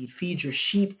need. Feed your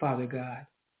sheep, Father God.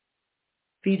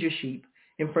 Feed your sheep.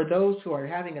 And for those who are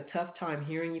having a tough time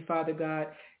hearing you, Father God,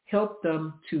 help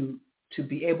them to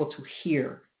be able to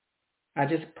hear. I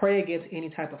just pray against any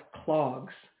type of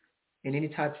clogs and any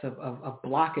types of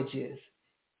blockages,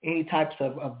 any types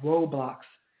of roadblocks,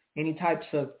 any types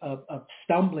of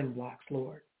stumbling blocks,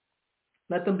 Lord.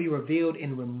 Let them be revealed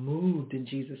and removed in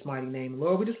Jesus' mighty name.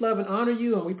 Lord, we just love and honor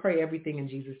you, and we pray everything in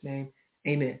Jesus' name.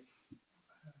 Amen.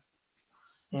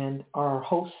 And our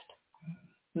host?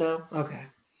 No? Okay.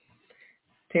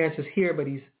 Terrence is here, but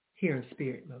he's here in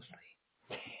spirit mostly.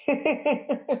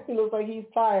 He looks like he's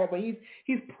tired, but he's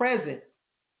present.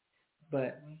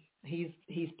 But he's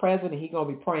present, and he's gonna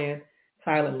be praying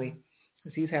silently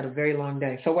because he's had a very long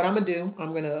day. So what I'm gonna do,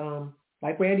 I'm gonna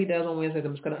like Randy does on Wednesdays,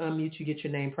 I'm just gonna unmute you, get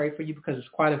your name, pray for you because there's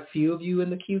quite a few of you in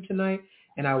the queue tonight,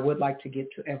 and I would like to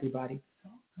get to everybody.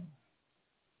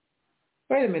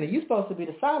 Wait a minute, you're supposed to be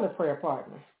the silent prayer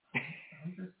partner.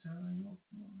 I'm just telling you.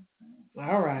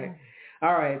 All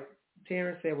right.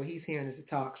 Terrence said what he's hearing is to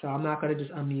talk, so I'm not going to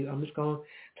just unmute. I'm just going to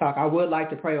talk. I would like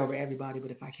to pray over everybody,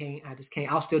 but if I can't, I just can't.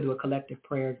 I'll still do a collective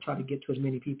prayer to try to get to as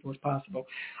many people as possible.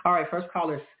 All right, first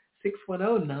caller is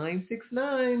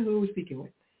 610-969. Who are we speaking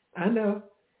with? I know.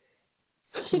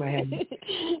 She might have me.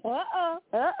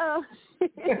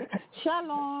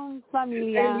 Shalom,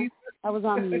 familia. I was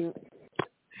on mute,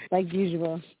 like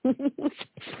usual.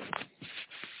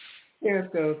 Terrence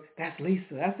goes, that's Lisa.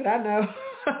 That's what I know.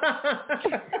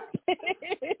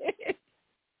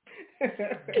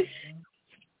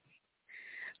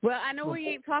 Well, I know we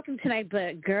ain't talking tonight,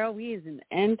 but girl, we is in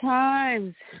the end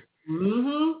times.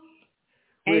 Mm-hmm.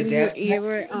 And you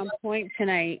were on point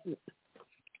tonight.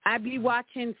 I be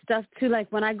watching stuff too,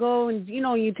 like when I go and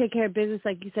you take care of business,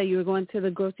 like you said, you were going to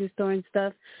the grocery store and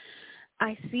stuff.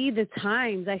 I see the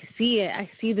times. I see it. I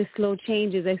see the slow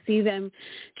changes. I see them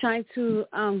trying to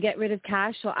get rid of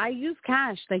cash. So I use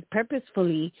cash, like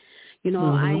purposefully.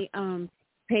 I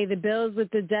pay the bills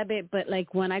with the debit. But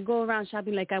like when I go around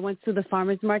shopping, like I went to the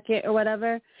farmer's market or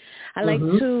whatever, I like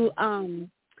to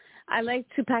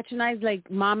patronize like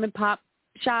mom and pop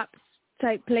shops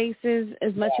type places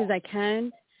as much as I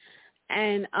can,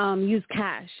 and use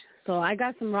cash. So I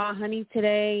got some raw honey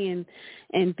today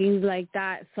and things like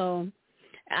that. So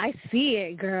I see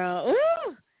it, girl.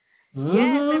 Ooh. Mm-hmm.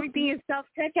 Yes, everything is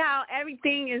self-checkout.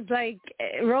 Everything is like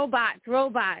robots,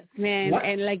 man. What?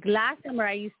 And like last summer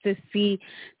I used to see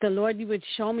the Lord, he would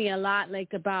show me a lot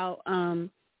like about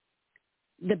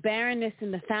the barrenness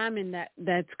and the famine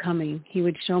that's coming. He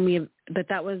would show me, but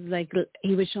that was like,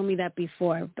 he would show me that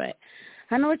before. But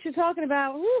I know what you're talking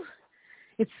about. Woo.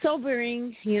 It's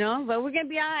sobering, but we're going to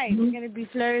be all right. We're going to be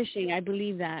flourishing. I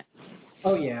believe that.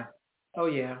 Oh, yeah.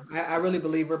 I really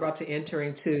believe we're about to enter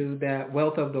into that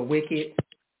wealth of the wicked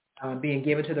being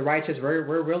given to the righteous.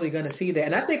 We're really going to see that.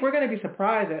 And I think we're going to be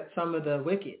surprised at some of the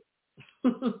wicked.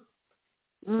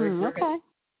 We're okay.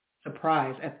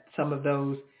 Surprised at some of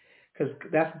those, because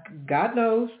that's, God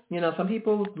knows, some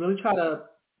people really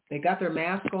they got their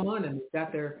mask on and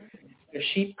got their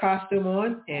sheep costume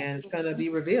on, and it's going to be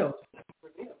revealed.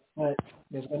 But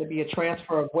there's going to be a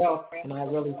transfer of wealth, and I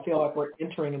really feel like we're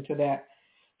entering into that.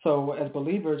 So as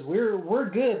believers, we're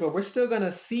good, but we're still going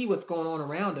to see what's going on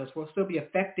around us. We'll still be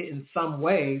affected in some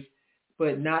ways,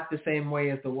 but not the same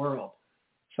way as the world.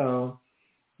 So,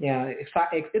 yeah,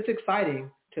 it's exciting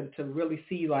to really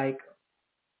see like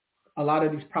a lot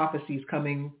of these prophecies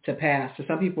coming to pass. To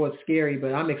some people, it's scary,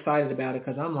 but I'm excited about it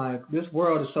because I'm like, this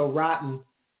world is so rotten.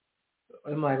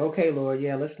 I'm like, okay, Lord,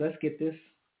 yeah, let's get this.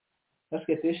 Let's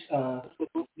get this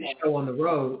show on the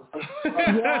road.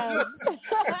 Yeah,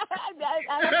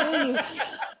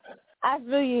 I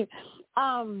feel you.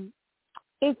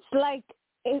 It's like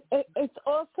it's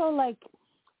also like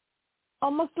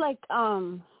almost like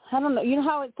I don't know. You know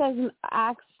how it says in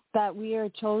Acts that we are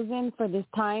chosen for this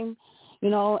time,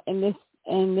 in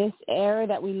this era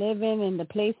that we live in the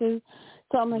places.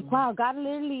 So I'm like, wow, God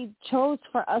literally chose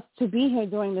for us to be here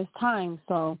during this time.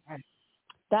 So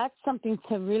that's something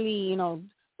to really,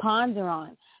 ponder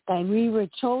on, that we were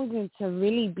chosen to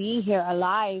really be here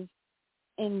alive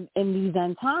in these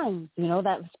end times,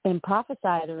 that's been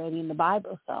prophesied already in the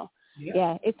Bible. So,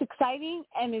 yeah, it's exciting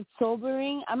and it's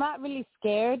sobering. I'm not really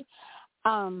scared.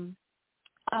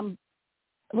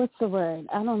 What's the word?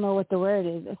 I don't know what the word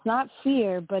is. It's not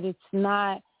fear, but it's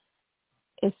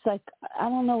like, I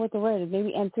don't know what the word is,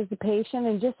 maybe anticipation,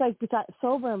 and just like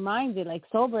sober-minded, like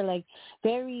sober, like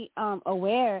very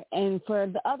aware, and for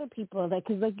the other people,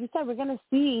 because like you said, we're going to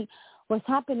see what's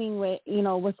happening with,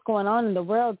 what's going on in the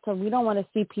world, so we don't want to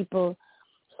see people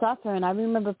suffer. And I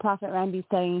remember Prophet Randy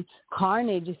saying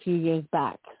carnage a few years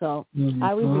back, so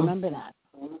I always remember that.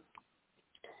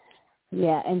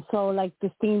 Yeah, and so like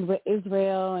the things with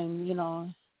Israel and,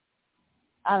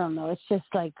 I don't know. It's just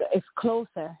like it's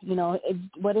closer,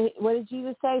 What did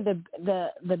Jesus say?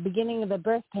 The beginning of the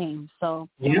birth pains. So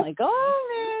I'm like,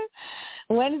 oh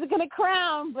man, when is it gonna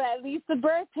crown? But at least the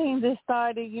birth pains are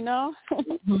started,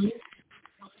 Mm-hmm.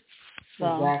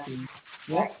 So. Exactly.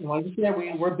 Yep. Like you said,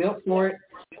 we're built for it.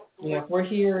 If we're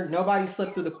here, nobody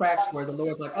slipped through the cracks where the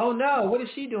Lord's like, oh no, what is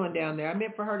she doing down there? I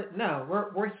meant for her to. No,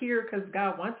 we're here because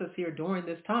God wants us here during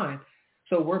this time.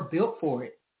 So we're built for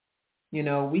it. You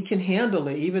know, we can handle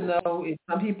it, even though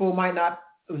some people might not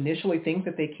initially think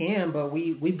that they can, but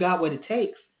we've got what it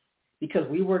takes because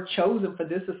we were chosen for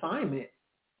this assignment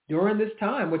during this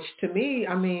time, which to me,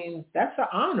 I mean, that's an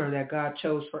honor that God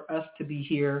chose for us to be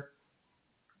here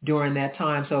during that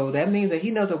time. So that means that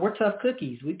he knows that we're tough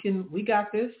cookies. We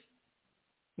got this.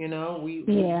 You know,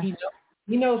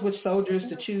 he knows which soldiers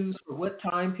to choose for what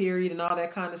time period and all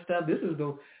that kind of stuff. This is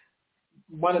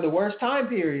one of the worst time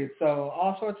periods. So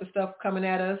all sorts of stuff coming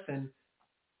at us. And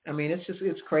I mean,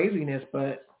 it's craziness,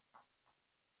 but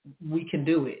we can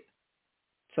do it.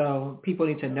 So people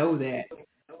need to know that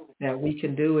we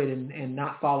can do it and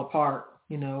not fall apart,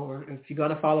 you know, or if you're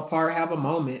going to fall apart, have a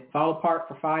moment, fall apart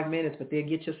for 5 minutes, but then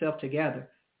get yourself together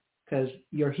because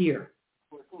you're here,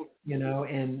 you know,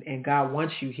 and God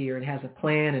wants you here and has a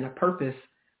plan and a purpose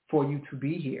for you to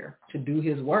be here, to do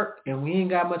his work. And we ain't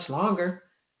got much longer,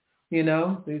 you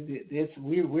know,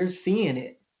 we're seeing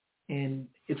it, and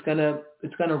it's going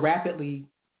to rapidly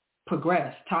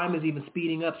progress. Time is even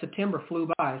speeding up. September flew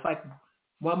by. It's like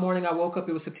one morning I woke up,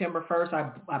 it was September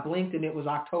 1st. I blinked and it was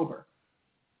October.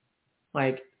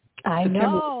 Like I September,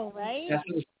 know, right?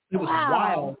 It was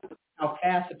wild how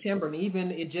fast September, and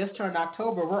even it just turned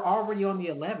October. We're already on the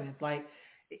 11th. Like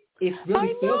it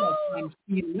really feels like time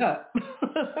speeding up.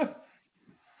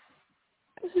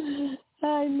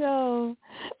 I know.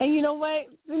 And you know what,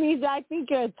 Denise, I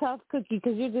think you're a tough cookie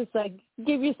because you're just like,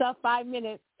 give yourself 5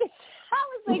 minutes. I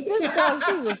was like, this girl,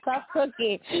 she's a tough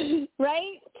cookie.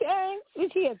 Right, Terence?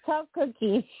 Is she a tough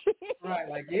cookie? Right,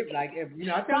 if you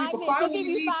know, I tell people, find what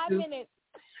you need 5 minutes.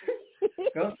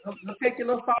 Go take your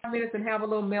little 5 minutes and have a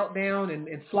little meltdown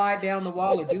and slide down the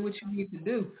wall or do what you need to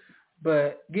do.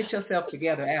 But get yourself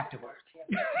together afterwards.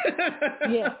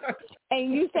 Yeah.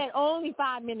 And you said only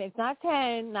 5 minutes, not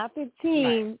 10, not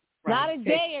 15, not a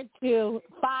day or two,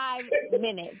 5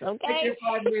 minutes, okay? Take your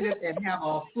 5 minutes and have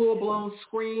a full-blown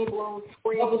scream,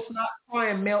 bubble snot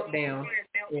crying meltdown,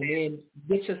 and then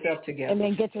get yourself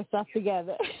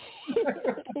together.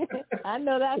 I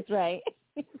know that's right.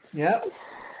 Yep.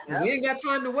 We ain't got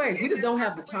time to waste. We just don't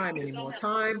have the time anymore.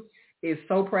 Time is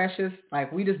so precious.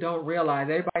 Like, we just don't realize.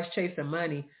 Everybody's chasing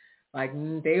money. Like,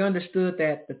 they understood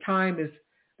that the time is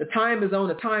on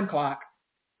a time clock.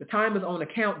 The time is on a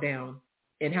countdown,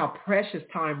 and how precious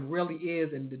time really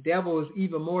is. And the devil is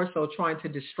even more so trying to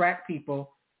distract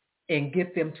people and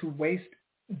get them to waste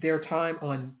their time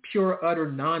on pure, utter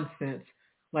nonsense.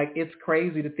 Like, it's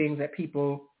crazy the things that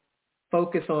people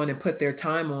focus on and put their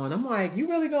time on. I'm like, you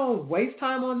really gonna waste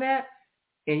time on that?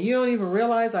 And you don't even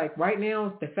realize, like, right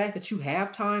now, the fact that you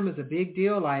have time is a big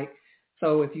deal. Like,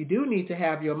 so if you do need to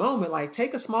have your moment, like,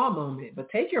 take a small moment, but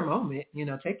take your moment, you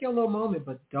know, take your little moment,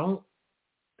 but don't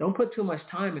put too much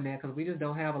time in that, because we just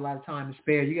don't have a lot of time to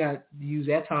spare. You got to use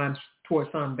that time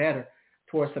towards something better,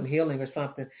 towards some healing or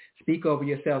something. Speak over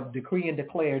yourself, decree and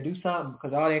declare, do something,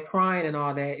 because all that crying and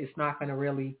all that, it's not going to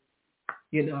really,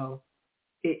 you know,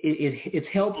 it's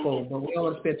helpful, but we don't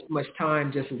want to spend too much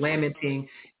time just lamenting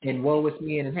and woe is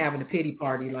me and having a pity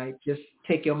party. Like, just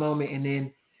take your moment and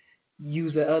then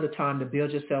use the other time to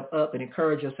build yourself up and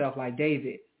encourage yourself, like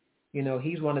David. You know,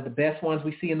 he's one of the best ones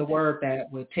we see in the Word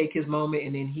that would take his moment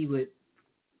and then he would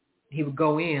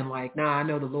go in like, nah, I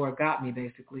know the Lord got me,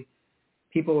 basically.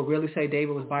 People would really say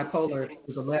David was bipolar if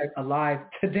he was alive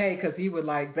today, because he would,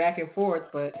 like, back and forth.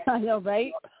 But I know,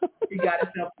 right? he got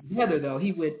himself together, though.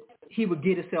 He would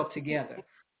get himself together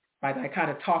by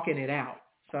kind of talking it out.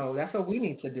 So that's what we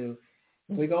need to do.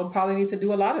 We're going to probably need to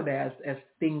do a lot of that as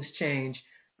things change.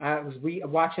 I was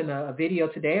watching a video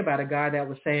today about a guy that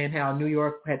was saying how New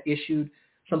York had issued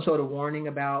some sort of warning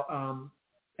about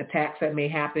attacks that may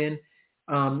happen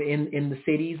in the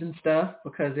cities and stuff,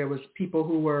 because there was people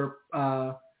who were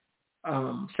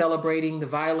celebrating the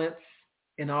violence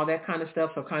and all that kind of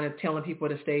stuff. So kind of telling people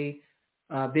to stay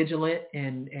vigilant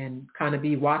and kind of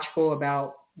be watchful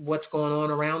about what's going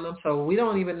on around them. So we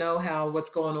don't even know how what's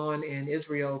going on in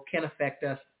Israel can affect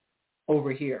us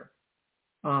over here.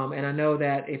 And I know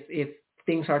that if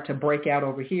things are to break out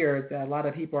over here, that a lot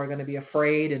of people are going to be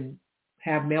afraid and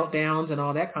have meltdowns and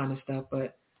all that kind of stuff.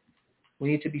 But we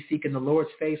need to be seeking the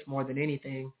Lord's face more than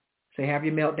anything. Say, have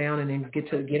your meltdown and then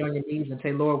get on your knees and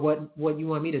say, Lord, what you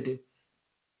want me to do?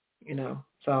 You know,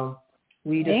 so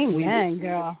we just,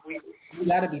 girl. We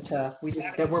got to be tough. We're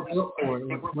built for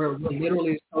it. We're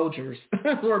literally soldiers.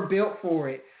 We're built for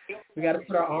it. We got to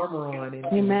put our armor on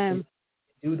and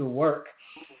do the work.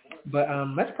 But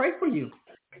let's pray for you.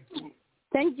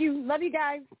 Thank you. Love you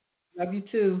guys. Love you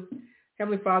too.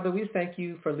 Heavenly Father, we thank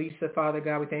you for Lisa, Father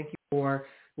God. We thank you for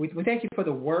we thank you for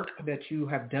the work that you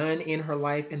have done in her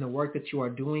life and the work that you are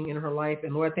doing in her life.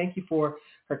 And Lord, thank you for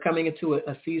her coming into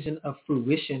a season of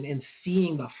fruition and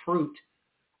seeing the fruit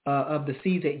of the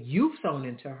seeds that you've sown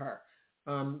into her.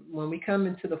 When we come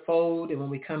into the fold and when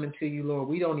we come into you, Lord,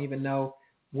 we don't even know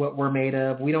what we're made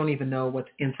of. We don't even know what's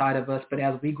inside of us. But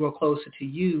as we grow closer to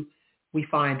you, we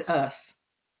find us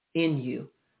in you.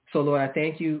 So, Lord, I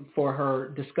thank you for her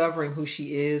discovering who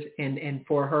she is and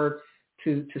for her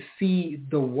to see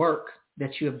the work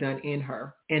that you have done in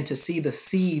her and to see the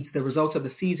seeds, the results of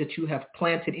the seeds that you have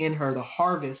planted in her, the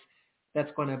harvest that's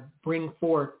going to bring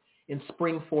forth and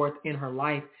spring forth in her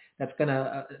life that's going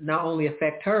to not only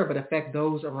affect her, but affect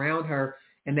those around her,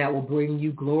 and that will bring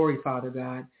you glory, Father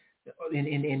God,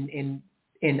 in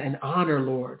honor,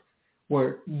 Lord,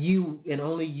 where you and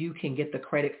only you can get the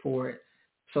credit for it.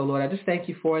 So, Lord, I just thank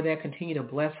you for that. Continue to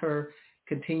bless her.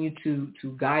 Continue to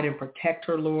guide and protect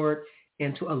her, Lord,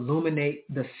 and to illuminate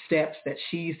the steps that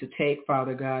she's to take,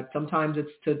 Father God. Sometimes it's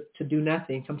to do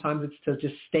nothing. Sometimes it's to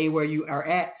just stay where you are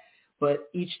at. But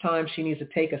each time she needs to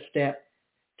take a step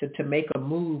to make a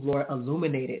move, Lord,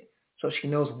 illuminate it so she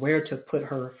knows where to put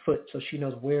her foot, so she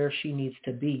knows where she needs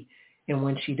to be. And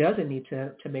when she doesn't need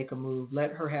to make a move,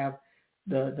 let her have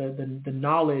the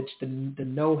knowledge, the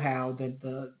know-how,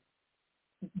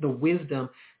 the wisdom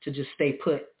to just stay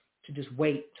put, to just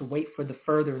wait for the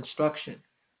further instruction.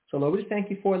 So, Lord, we just thank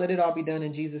you for it. Let it all be done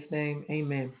in Jesus' name.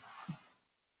 Amen.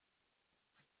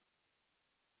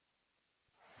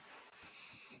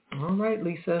 All right,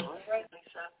 Lisa.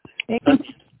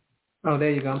 Oh,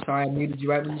 there you go. I'm sorry. I muted you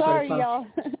right when you started talking. Sorry, y'all.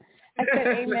 I said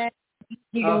amen.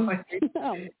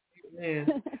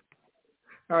 Amen.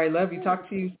 All right, love you. Talk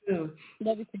to you soon.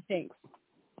 Love you too. Thanks.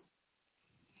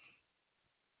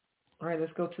 All right,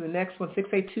 let's go to the next one.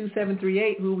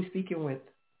 682-738. Who are we speaking with?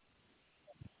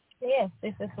 Yes,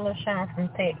 this is LaShawn from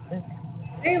Texas.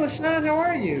 Hey, LaShawn, how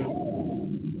are you?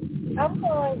 I'm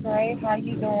doing great. How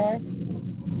you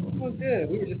doing? Oh, good.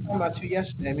 We were just talking about you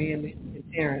yesterday, me and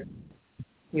Terence.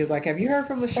 He was like, have you heard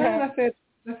from LaShawn? I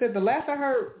said, the last I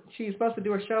heard, she was supposed to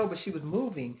do a show, but she was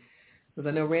moving. Because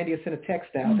I know Randy had sent a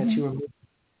text out that you were moving.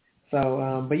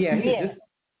 So, but yeah,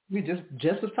 we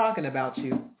just was talking about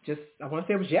you. I want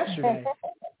to say it was yesterday.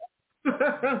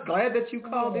 Glad that you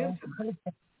called in tonight.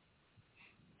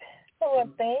 Well,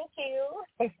 thank you.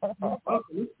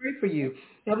 We pray for you.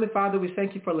 Heavenly Father, we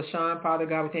thank you for LaShawn, Father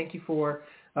God. We thank you for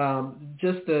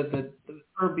just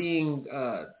her being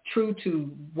true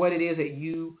to what it is that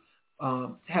you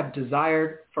have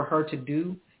desired for her to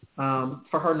do,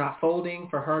 for her not folding,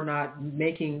 for her not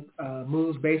making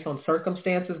moves based on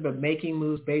circumstances, but making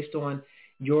moves based on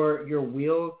your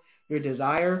will, your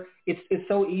desire. It's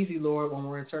so easy, Lord, when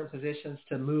we're in certain positions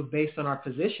to move based on our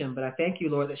position. But I thank you,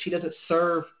 Lord, that she doesn't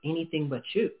serve anything but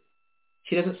you.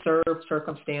 She doesn't serve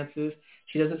circumstances.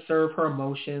 She doesn't serve her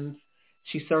emotions.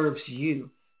 She serves you.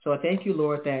 So I thank you,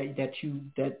 Lord, that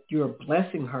you're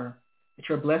blessing her, that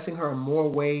you're blessing her in more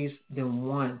ways than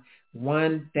one.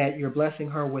 One, that you're blessing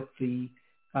her with the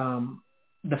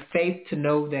faith to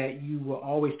know that you will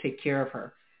always take care of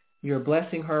her. You're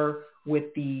blessing her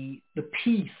with the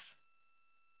peace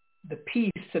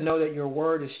to know that your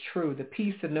word is true, the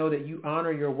peace to know that you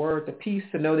honor your word, the peace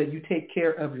to know that you take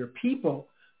care of your people.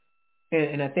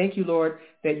 And I thank you, Lord,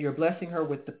 that you're blessing her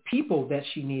with the people that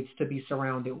she needs to be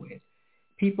surrounded with,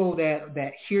 people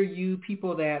that hear you,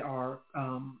 people that are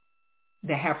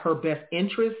that have her best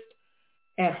interest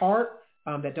at heart,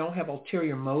 that don't have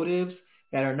ulterior motives,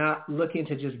 that are not looking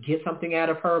to just get something out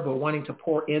of her, but wanting to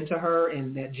pour into her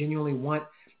and that genuinely want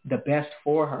the best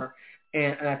for her.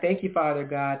 And I thank you, Father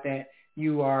God, that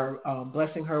you are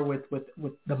blessing her with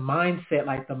the mindset,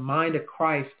 like the mind of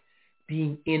Christ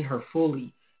being in her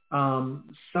fully.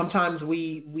 Sometimes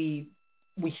we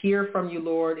hear from you,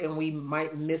 Lord, and we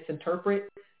might misinterpret,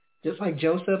 just like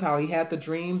Joseph, how he had the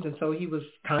dreams, and so he was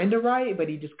kind of right, but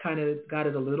he just kind of got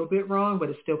it a little bit wrong, but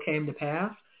it still came to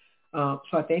pass. So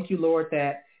I thank you, Lord,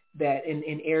 that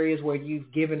in areas where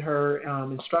you've given her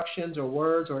instructions or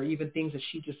words or even things that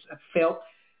she just felt,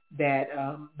 that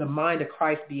the mind of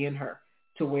Christ be in her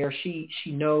to where she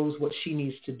knows what she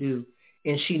needs to do,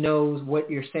 and she knows what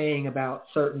you're saying about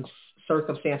certain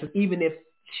circumstances, even if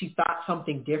she thought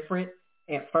something different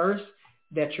at first,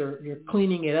 that you're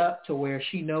cleaning it up to where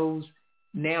she knows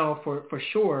now for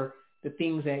sure the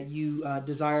things that you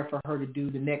desire for her to do,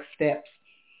 the next steps,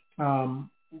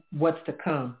 what's to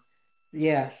come.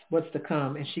 Yes, what's to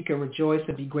come. And she can rejoice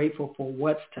and be grateful for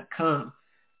what's to come.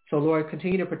 So, Lord,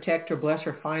 continue to protect her. Bless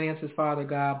her finances, Father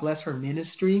God. Bless her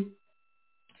ministry.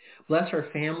 Bless her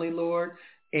family, Lord.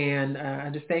 And I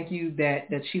just thank you that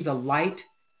she's a light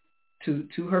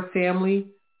to her family,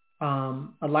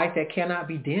 a light that cannot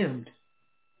be dimmed,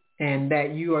 and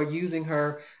that you are using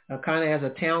her kind of as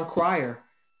a town crier.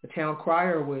 The town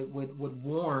crier would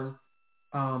warn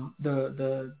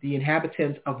the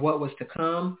inhabitants of what was to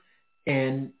come,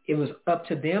 and it was up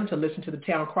to them to listen to the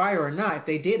town crier or not. If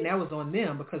they didn't, that was on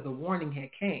them because the warning had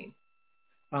came.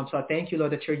 So I thank you,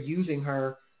 Lord, that you're using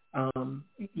her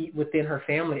within her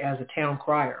family as a town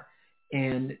crier,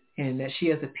 and that she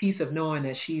has the peace of knowing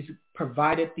that she's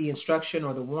provided the instruction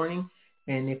or the warning,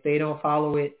 and if they don't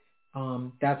follow it,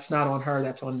 that's not on her,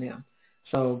 that's on them.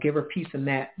 So give her peace in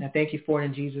that. And I thank you for it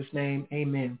in Jesus' name.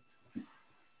 Amen.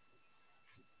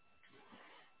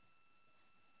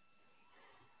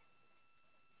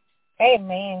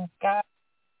 Amen. God.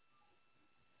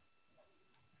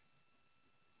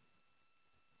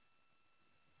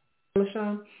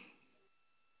 LaShawn?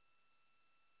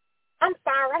 I'm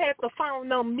sorry, I had the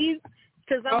phone on mute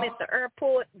because I'm at the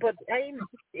airport, but amen.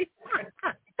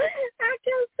 I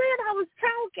just said I was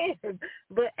talking.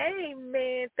 But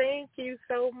amen. Thank you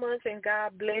so much, and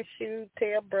God bless you.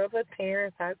 Tell Brother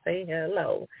Terence I say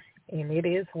hello, and it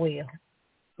is well.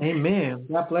 Amen.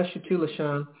 God bless you too,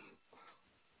 LaShawn.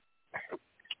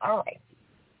 All right.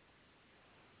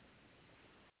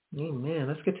 Amen.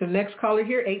 Let's get to the next caller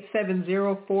here,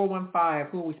 870-415.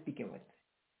 Who are we speaking with?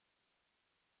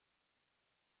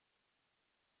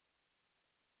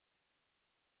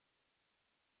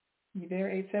 You there,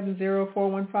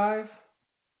 870-415?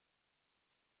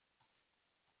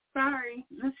 Sorry,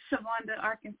 this is Shavonda,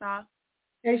 Arkansas.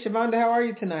 Hey, Shavonda, how are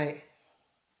you tonight?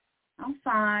 I'm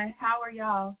fine. How are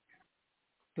y'all?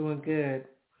 Doing good.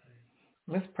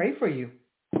 Let's pray for you.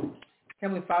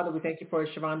 Heavenly Father, we thank you for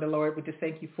Shavonda, Lord. We just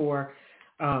thank you for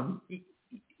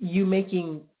you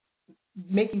making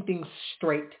things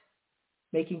straight,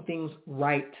 making things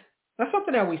right. That's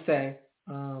something that we say,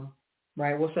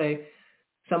 right? We'll say,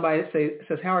 somebody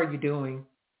says, how are you doing?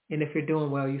 And if you're doing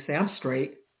well, you say, I'm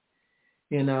straight,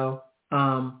 you know.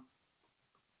 And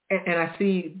I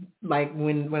see, like,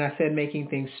 when I said making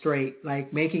things straight,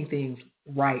 like making things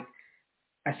right,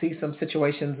 I see some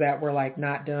situations that were, like,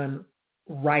 not done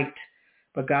right,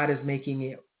 but God is making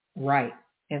it right.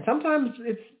 And sometimes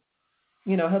it's,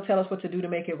 you know, he'll tell us what to do to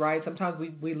make it right. Sometimes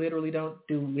we literally don't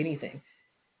do anything.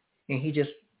 And he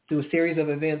just, through a series of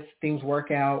events, things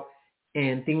work out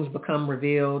and things become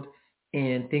revealed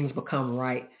and things become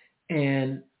right.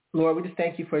 And Lord, we just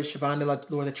thank you for Shavonda,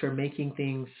 Lord, that you're making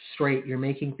things straight. You're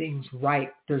making things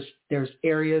right. There's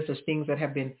areas, there's things that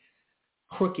have been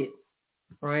crooked,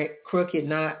 right? Crooked,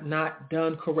 not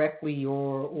done correctly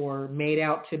or made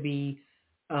out to be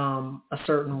a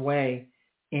certain way.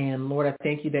 And Lord, I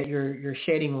thank you that you're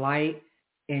shedding light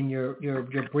and you're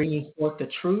bringing forth the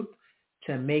truth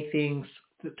to make things,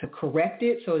 to correct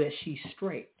it so that she's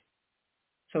straight,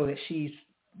 so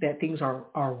that things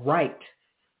are right,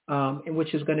 and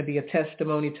which is going to be a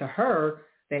testimony to her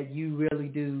that you really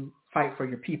do fight for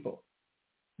your people,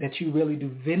 that you really do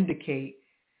vindicate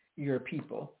your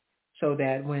people, so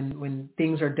that when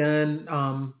things are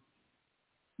done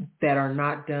that are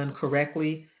not done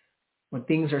correctly, when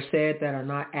things are said that are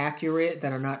not accurate,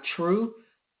 that are not true,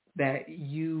 that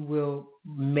you will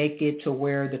make it to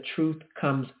where the truth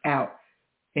comes out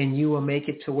and you will make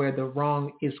it to where the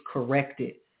wrong is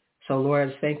corrected. So, Lord,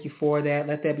 I just thank you for that.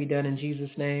 Let that be done in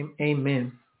Jesus' name.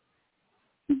 Amen.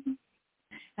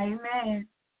 Amen.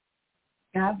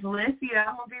 God bless you.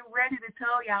 I'm going to be ready to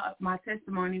tell y'all my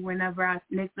testimony whenever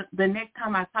the next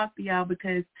time I talk to y'all,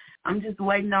 because I'm just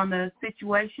waiting on the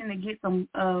situation to get some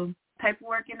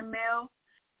paperwork in the mail,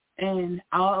 and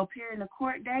I'll appear in the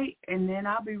court date, and then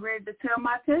I'll be ready to tell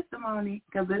my testimony,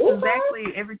 because it's exactly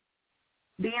everything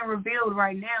being revealed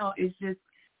right now. Is just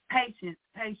patience.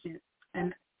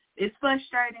 And it's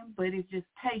frustrating, but it's just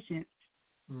patience.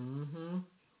 Mm-hmm.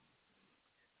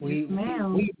 We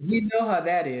know how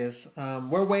that is.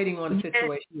 We're waiting on a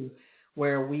situation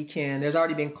where we can, there's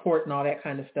already been court and all that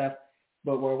kind of stuff,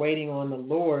 but we're waiting on the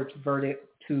Lord's verdict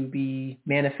to be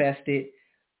manifested.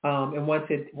 And once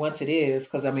it is,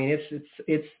 because I mean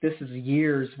it's this is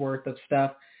years worth of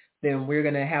stuff, then we're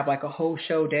gonna have like a whole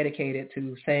show dedicated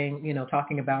to saying, you know,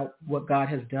 talking about what God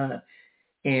has done.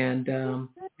 And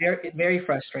very, very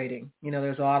frustrating. You know,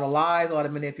 there's a lot of lies, a lot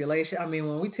of manipulation. I mean,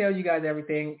 when we tell you guys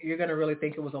everything, you're going to really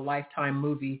think it was a Lifetime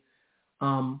movie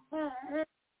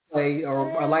play or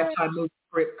a Lifetime movie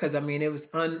script, because, I mean, it was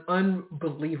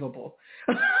unbelievable.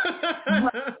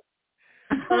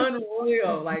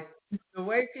 Unreal. Like, the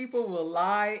way people will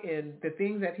lie and the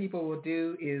things that people will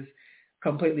do is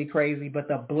completely crazy. But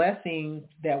the blessings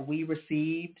that we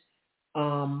received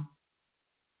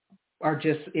are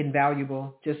just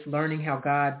invaluable. Just learning how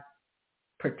God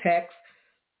protects,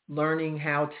 learning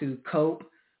how to cope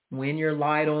when you're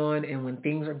lied on and when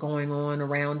things are going on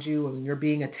around you and you're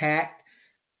being attacked,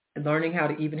 and learning how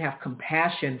to even have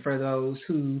compassion for those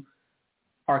who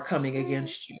are coming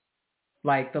against you.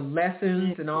 Like the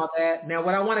lessons and all that. Now,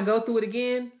 would I want to go through it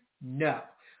again? No.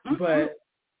 But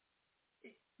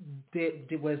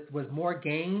was more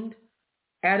gained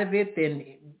out of it than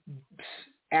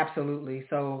absolutely.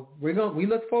 So we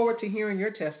look forward to hearing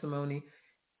your testimony.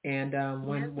 And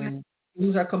when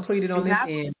things are completed on this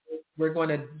end, we're going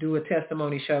to do a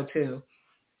testimony show too.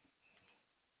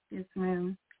 Yes,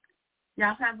 ma'am.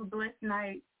 Y'all have a blessed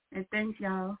night, and thanks,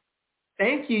 y'all.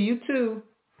 Thank you. You too.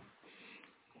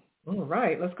 All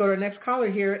right. Let's go to our next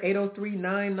caller here,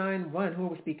 803-991. Who are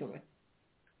we speaking with?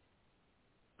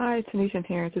 Hi, Tanisha and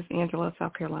Terence. It's Angela,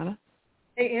 South Carolina.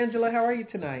 Hey, Angela. How are you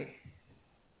tonight?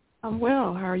 I'm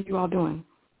well. How are you all doing?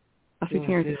 I see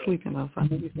Terence is sleeping, though, so I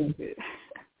know he's doing good.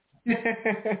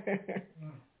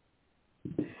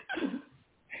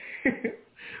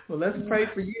 Well, let's pray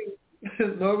for you.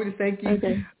 Lord, we just thank you.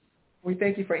 Okay. We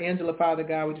thank you for Angela, Father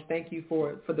God. We just thank you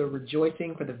for the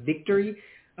rejoicing, for the victory.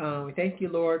 We thank you,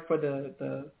 Lord, for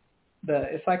the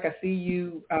it's like I see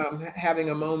you having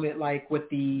a moment like with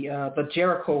the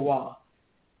Jericho wall,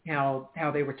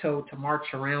 how they were told to march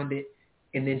around it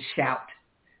and then shout.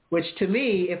 Which to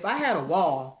me, if I had a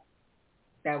wall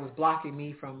that was blocking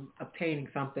me from obtaining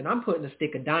something, I'm putting a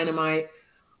stick of dynamite,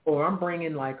 or I'm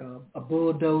bringing like a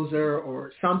bulldozer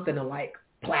or something to like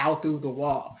plow through the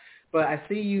wall. But I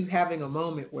see you having a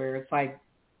moment where it's like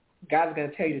God's going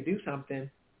to tell you to do something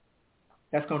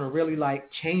that's going to really like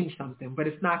change something, but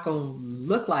it's not going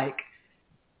to look like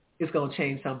it's going to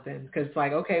change something, because it's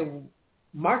like, okay,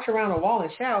 march around a wall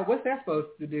and shout, what's that supposed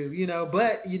to do?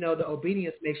 But the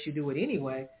obedience makes you do it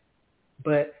anyway.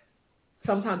 But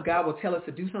sometimes God will tell us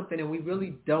to do something and we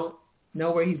really don't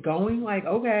know where he's going. Like,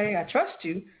 okay, I trust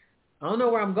you. I don't know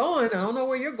where I'm going. I don't know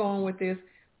where you're going with this.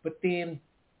 But then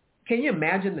can you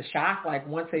imagine the shock? Like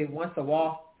once the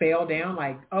wall fell down,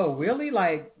 like, oh, really?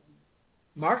 Like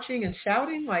marching and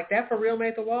shouting? Like that for real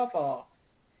made the wall fall.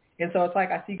 And so it's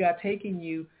like I see God taking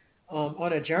you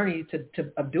on a journey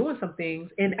of doing some things.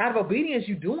 And out of obedience,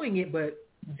 you're doing it, but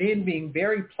then being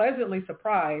very pleasantly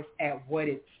surprised at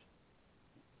what's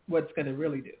going to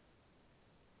really do.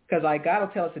 Because like God will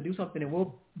tell us to do something and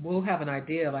we'll have an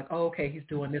idea like, oh, okay, he's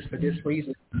doing this for this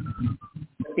reason.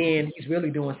 But then he's really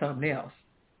doing something else.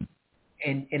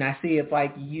 And I see it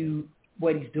like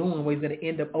what he's doing, what he's going to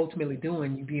end up ultimately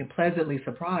doing, you being pleasantly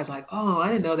surprised, like, oh, I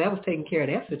didn't know that was taking care of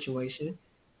that situation.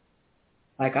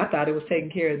 Like I thought it was taking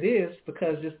care of this,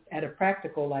 because just at a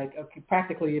practical, like okay,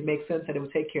 practically it makes sense that it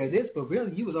would take care of this, but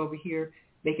really you was over here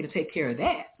making it take care of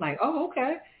that. Like, oh,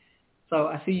 okay. So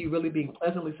I see you really being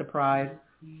pleasantly surprised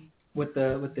with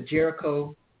the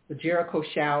Jericho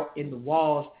shout in the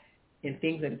walls and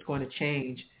things that it's going to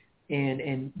change,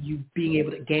 and you being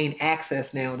able to gain access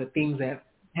now to things that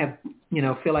have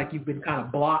feel like you've been kind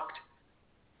of blocked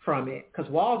from it,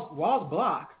 because walls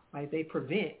block, like they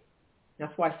prevent.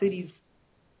 That's why cities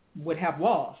would have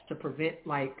walls, to prevent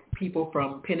like people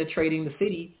from penetrating the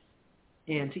city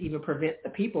and to even prevent the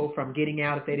people from getting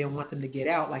out if they didn't want them to get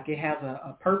out. Like it has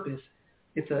a purpose.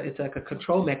 It's like a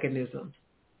control mechanism.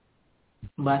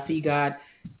 But I see God,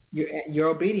 your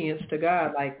obedience to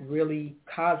God, like really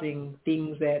causing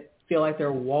things that feel like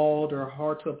they're walled or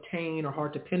hard to obtain or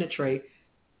hard to penetrate,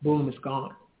 boom, it's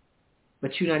gone.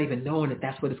 But you're not even knowing that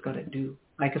that's what it's going to do.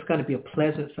 Like it's going to be a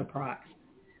pleasant surprise.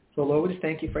 So, Lord, we just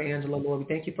thank you for Angela, Lord. We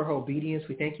thank you for her obedience.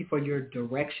 We thank you for your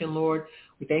direction, Lord.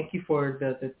 We thank you for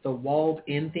the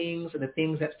walled-in things, or the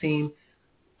things that seem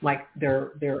like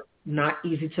they're not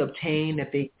easy to obtain,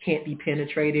 that they can't be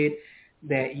penetrated,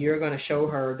 that you're going to show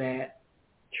her that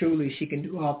truly she can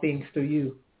do all things through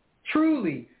you.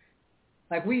 Truly.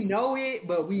 Like we know it,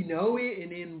 but we know it,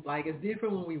 and then like it's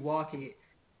different when we walk it.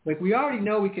 Like we already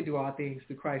know we can do all things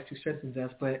through Christ who strengthens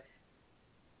us, but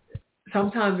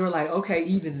sometimes we're like, okay,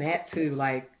 even that too,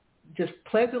 like just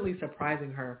pleasantly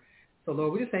surprising her. So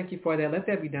Lord, we just thank you for that. Let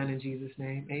that be done in Jesus'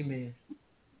 name. Amen.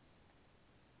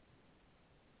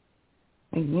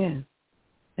 Amen.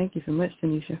 Thank you so much,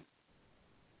 Tanisha.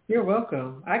 You're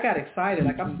welcome. I got excited.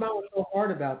 Like I'm smiling so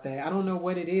hard about that. I don't know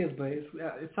what it is, but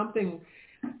it's something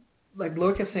like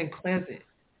Lord kept saying pleasant,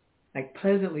 like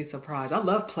pleasantly surprised. I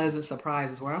love pleasant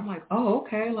surprises where I'm like, oh,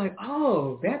 okay, like,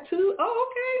 oh, that too? Oh,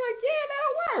 okay, like, yeah,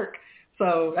 that'll work.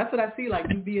 So that's what I see, like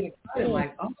you being excited,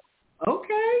 like, oh,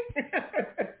 okay.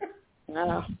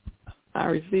 Wow. I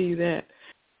receive that.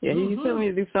 Yeah, you tell me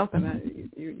to do something.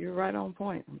 You're right on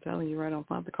point. I'm telling you, right on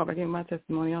point. The call back in my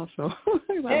testimony also.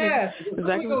 Yes,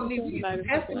 exactly. We're going to need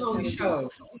testimony shows.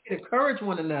 We can encourage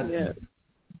one another.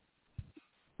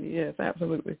 Yes. Yes,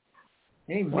 absolutely.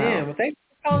 Amen. Wow. Well, thank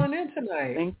you for calling in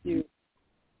tonight. Thank you.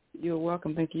 You're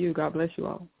welcome. Thank you. God bless you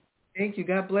all. Thank you.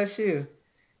 God bless you.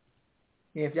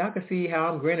 Yeah, if y'all can see how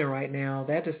I'm grinning right now,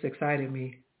 that just excited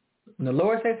me. When the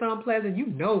Lord says something pleasant, you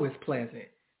know it's pleasant.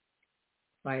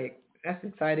 Like, that's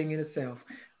exciting in itself.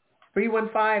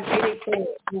 315-884.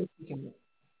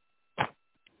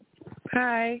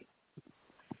 Hi,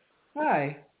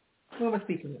 Hi. Who am I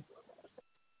speaking with?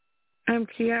 I'm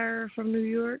Kiara from New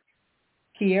York.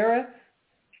 Kiara?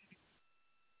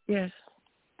 Yes.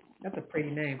 That's a pretty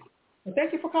name. Well,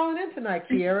 thank you for calling in tonight,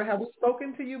 Kiara. Have we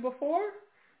spoken to you before?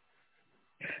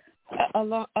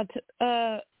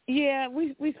 Yeah,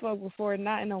 we spoke before,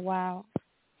 not in a while.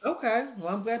 Okay.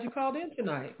 Well, I'm glad you called in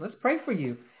tonight. Let's pray for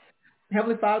you.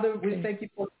 Heavenly Father, we thank you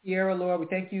for Kiara, Lord. We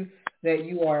thank you that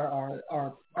you are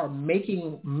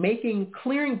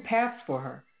clearing paths for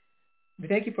her. We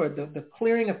thank you for the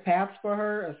clearing of paths for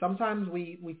her. Sometimes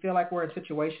we feel like we're in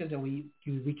situations and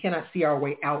we cannot see our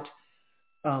way out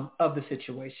of the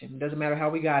situation. It doesn't matter how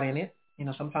we got in it. You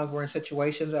know, sometimes we're in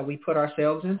situations that we put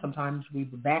ourselves in. Sometimes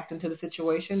we've backed into the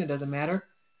situation. It doesn't matter.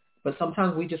 But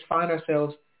sometimes we just find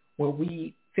ourselves where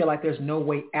we feel like there's no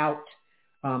way out.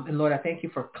 And Lord, I thank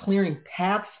you for clearing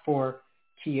paths for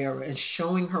Kiara and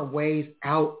showing her ways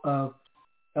out of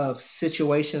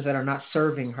situations that are not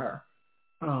serving her,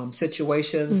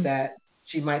 situations that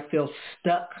she might feel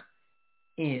stuck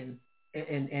in,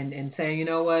 and saying, you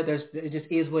know what, it just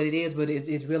is what it is, but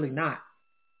it's really not.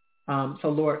 So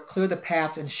Lord, clear the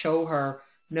path and show her,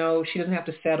 no, she doesn't have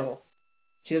to settle.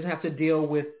 She doesn't have to deal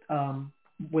with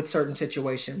certain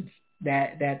situations.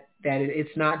 That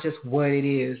it's not just what it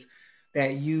is.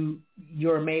 That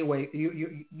you're made way.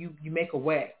 You make a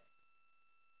way.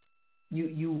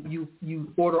 You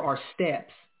order our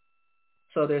steps.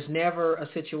 So there's never a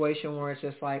situation where it's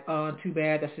just like, oh, too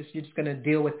bad. You're just going to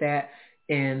deal with that,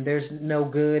 and there's no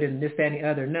good and this, that, and the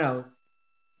other. No,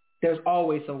 there's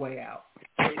always a way out.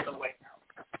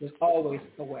 There's always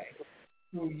a way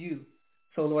through you.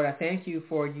 So Lord, I thank you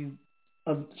for you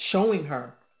showing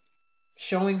her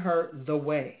the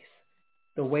ways,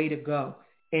 the way to go.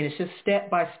 And it's just step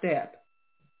by step.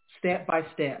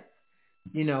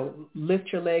 You know,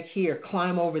 lift your leg here,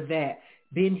 climb over that,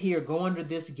 bend here, go under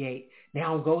this gate.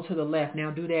 Now go to the left, now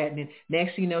do that. And then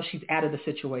next thing you know, she's out of the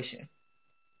situation.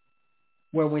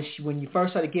 Where when you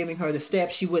first started giving her the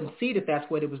steps, she wouldn't see that that's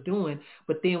what it was doing.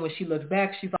 But then when she looks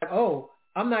back, she's like, oh,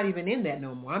 I'm not even in that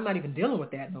no more. I'm not even dealing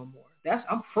with that no more.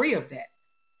 I'm free of that.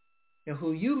 And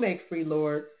who you make free,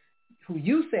 Lord, who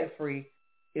you set free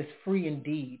is free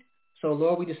indeed. So,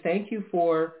 Lord, we just thank you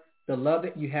for the love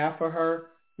that you have for her.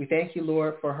 We thank you,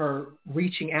 Lord, for her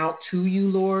reaching out to you,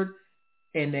 Lord,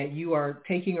 and that you are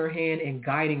taking her hand and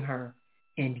guiding her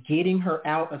and getting her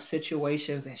out of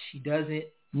situations that she doesn't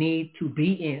need to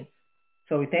be in.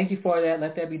 So we thank you for that.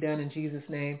 Let that be done in Jesus'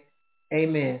 name.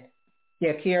 Amen.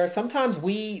 Yeah, Kiara, sometimes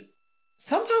we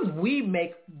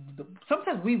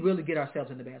really get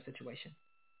ourselves in a bad situation.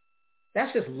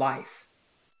 That's just life.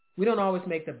 We don't always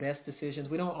make the best decisions.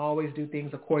 We don't always do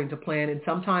things according to plan. And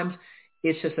sometimes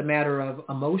it's just a matter of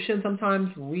emotion.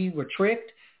 Sometimes we were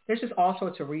tricked. There's just all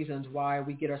sorts of reasons why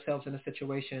we get ourselves in a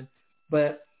situation.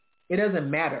 But it doesn't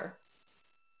matter.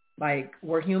 Like,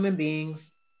 we're human beings.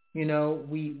 You know,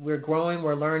 we're growing,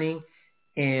 we're learning.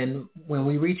 And when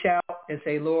we reach out and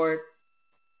say, Lord,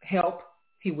 help,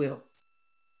 he will.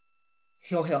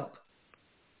 He'll help.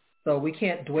 So we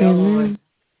can't dwell on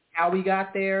how we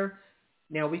got there.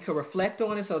 Now, we could reflect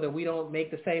on it so that we don't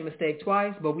make the same mistake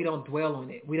twice, but we don't dwell on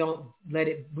it. We don't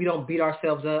beat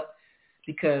ourselves up,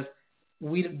 because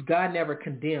God never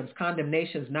condemns.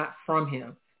 Condemnation's not from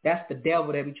him. That's the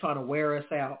devil that be trying to wear us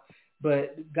out.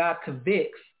 But God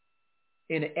convicts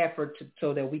in an effort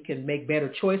so that we can make better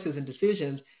choices and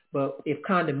decisions. But if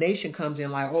condemnation comes in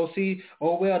like, well,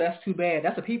 that's too bad.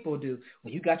 That's what people do.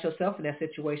 When you got yourself in that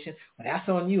situation, well, that's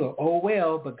on you.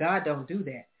 But God don't do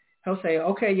that. He'll say,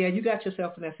 okay, yeah, you got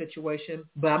yourself in that situation,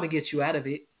 but I'm going to get you out of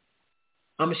it.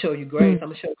 I'm going to show you grace. I'm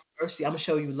going to show you mercy. I'm going to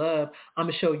show you love. I'm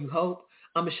going to show you hope.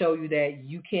 I'm going to show you that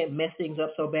you can't mess things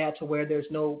up so bad to where there's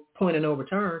no point of no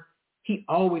return. He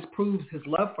always proves his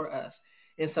love for us.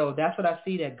 And so that's what I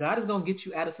see, that God is going to get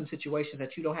you out of some situations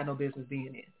that you don't have no business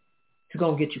being in. He's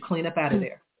going to get you clean up out of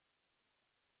there.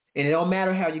 And it don't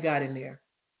matter how you got in there.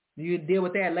 You deal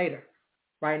with that later.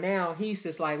 Right now, he's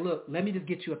just like, look, let me just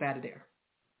get you up out of there.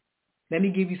 Let me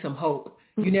give you some hope.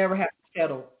 You never have to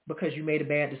settle because you made a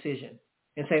bad decision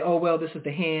and say, oh, well, this is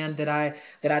the hand that I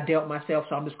dealt myself,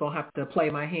 so I'm just going to have to play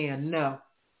my hand. No.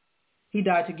 He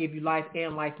died to give you life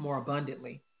and life more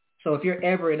abundantly. So if you're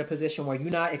ever in a position where you're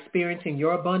not experiencing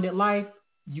your abundant life,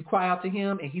 You cry out to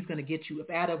him, and he's going to get you up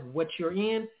out of what you're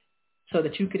in so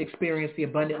that you could experience the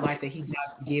abundant life that he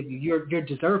died to give you. You're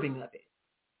deserving of it.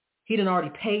 He done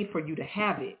already paid for you to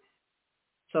have it.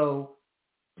 So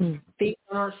things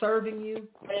aren't serving you.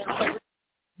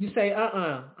 You say,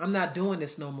 I'm not doing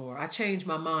this no more. I changed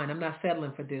my mind. I'm not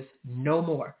settling for this no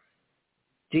more.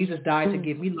 Jesus died to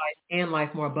give me life and life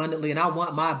more abundantly, and I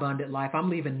want my abundant life. I'm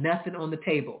leaving nothing on the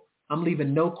table. I'm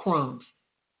leaving no crumbs.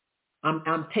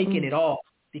 I'm taking it all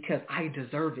because I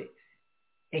deserve it.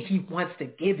 And he wants to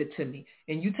give it to me.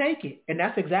 And you take it. And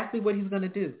that's exactly what he's going to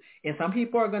do. And some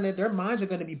people are going to, their minds are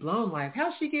going to be blown like,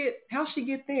 how'd she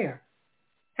get there?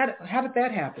 How did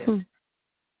that happen?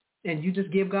 And you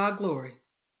just give God glory.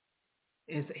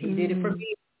 And he did it for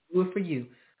me, do it for you.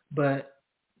 But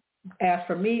as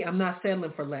for me, I'm not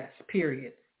settling for less,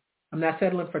 period. I'm not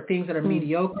settling for things that are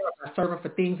mediocre. I'm not settling for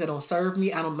things that don't serve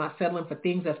me. I'm not settling for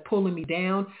things that's pulling me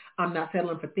down. I'm not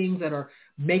settling for things that are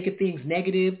making things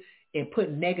negative and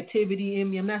putting negativity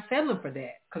in me. I'm not settling for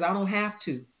that because I don't have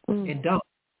to and don't.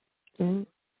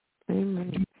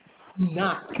 Amen. Do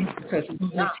not, because he's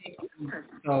not taking you.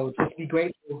 So just be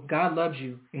grateful. God loves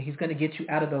you, and he's going to get you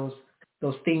out of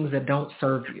those things that don't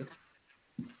serve you.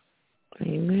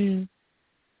 Amen.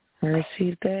 I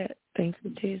received that. Thank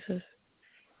you, Jesus.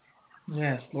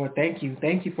 Yes, Lord, thank you.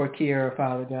 Thank you for Kiara,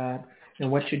 Father God,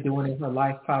 and what you're doing in her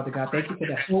life, Father God. Thank you for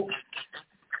the hope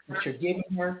that you're giving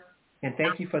her, and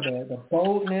thank you for the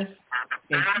boldness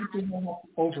and teaching her how to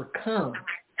overcome.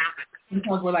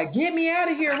 Sometimes we're like, get me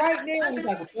out of here right now. And he's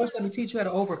like, well, first let me teach you how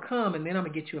to overcome, and then I'm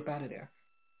going to get you up out of there.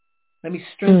 Let me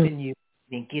strengthen you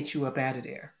and get you up out of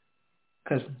there.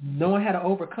 Because knowing how to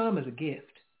overcome is a gift.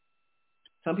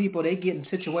 Some people, they get in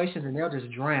situations and they'll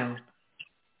just drown.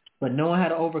 But knowing how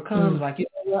to overcome is like, you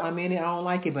know what, I'm in it, I don't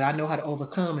like it, but I know how to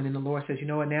overcome. And then the Lord says, you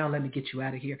know what, now let me get you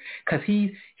out of here. Because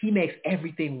he makes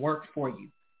everything work for you.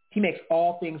 He makes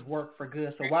all things work for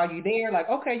good. So while you're there, like,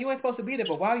 okay, you ain't supposed to be there,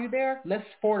 but while you're there, let's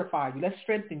fortify you. Let's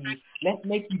strengthen you. Let's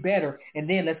make you better. And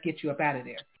then let's get you up out of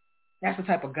there. That's the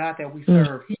type of God that we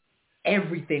serve. He makes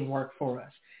everything work for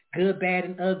us. Good, bad,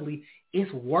 and ugly.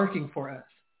 It's working for us.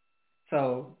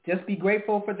 So just be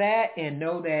grateful for that and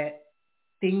know that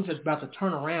things are about to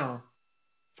turn around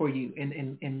for you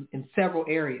in several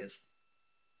areas.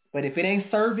 But if it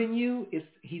ain't serving you,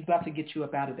 he's about to get you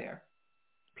up out of there.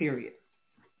 Period.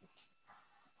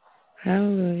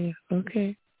 Hallelujah.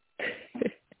 Okay.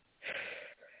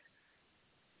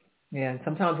 Yeah,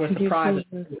 sometimes we're surprised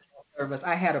at service.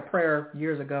 I had a prayer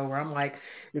years ago where I'm like,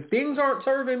 if things aren't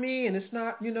serving me and it's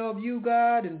not, of you,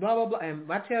 God, and blah, blah, blah.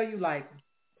 And I tell you, like,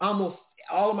 almost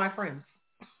all of my friends.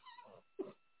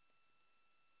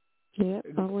 Yeah,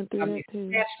 I went through that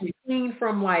too. Actually seen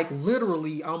from like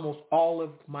literally almost all of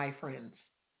my friends.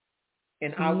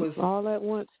 And I was all at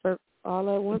once for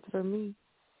me.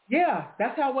 Yeah,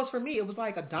 that's how it was for me. It was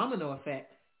like a domino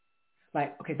effect.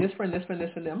 Like, okay, this friend.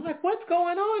 I'm like, what's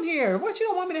going on here? What, you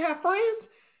don't want me to have friends?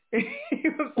 He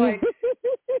was like,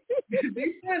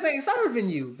 these friends ain't serving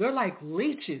you. They're like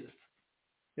leeches.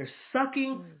 They're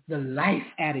sucking the life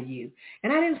out of you.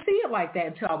 And I didn't see it like that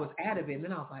until I was out of it. And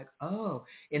then I was like, oh.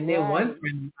 And then one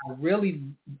friend I really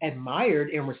admired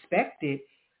and respected,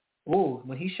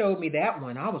 when he showed me that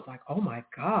one, I was like, oh my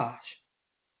gosh.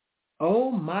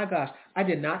 Oh my gosh. I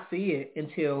did not see it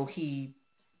until he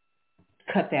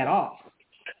cut that off.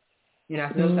 I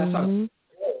noticed I saw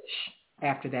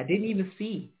after that. I didn't even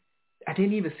see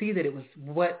that it was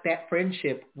what that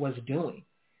friendship was doing.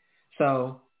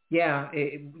 So, yeah,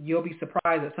 you'll be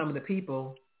surprised at some of the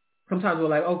people. Sometimes we're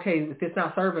like, okay, if it's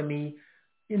not serving me,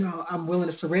 I'm willing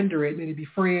to surrender it, maybe be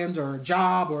friends or a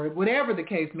job or whatever the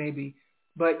case may be.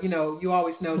 But, you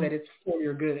always know that it's for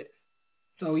your good.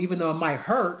 So even though it might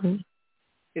hurt,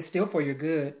 it's still for your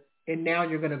good. And now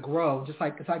you're going to grow, just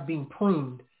like it's like being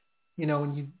pruned.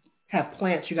 When you have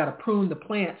plants, you got to prune the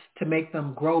plants to make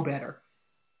them grow better.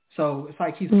 So it's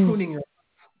like he's pruning you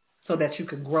so that you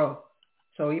can grow.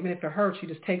 So even if it hurts, you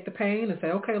just take the pain and say,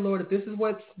 okay, Lord, if this is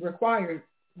what's required,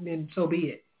 then so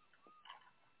be it.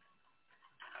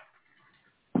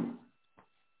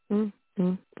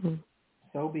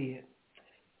 So be it.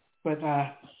 But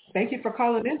thank you for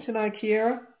calling in tonight,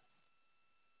 Kiara.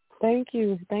 Thank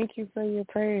you. Thank you for your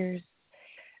prayers.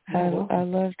 I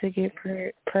love to get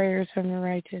prayers from the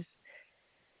righteous.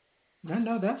 I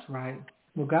know that's right.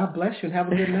 Well, God bless you and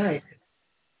have a good night.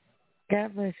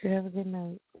 God bless you. Have a good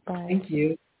night. Bye. Thank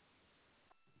you.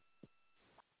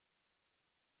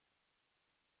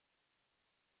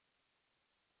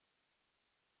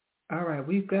 All right,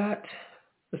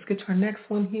 let's get to our next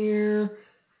one here.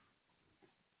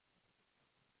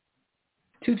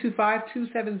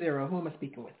 225-270. Who am I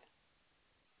speaking with?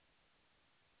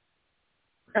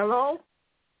 Hello?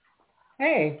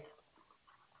 Hey.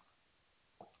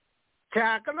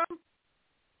 Jacqueline?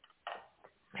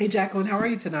 Hey, Jacqueline, how are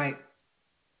you tonight?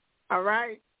 All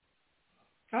right.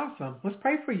 Awesome. Let's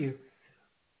pray for you.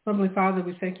 Heavenly Father,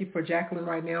 we thank you for Jacqueline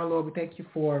right now, Lord. We thank you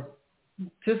for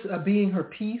just being her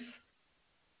peace,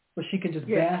 where she can just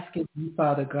bask in you,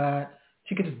 Father God.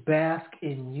 She can just bask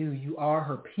in you. You are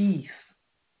her peace.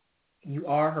 You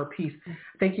are her peace.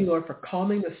 Thank you, Lord, for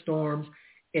calming the storms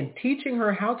and teaching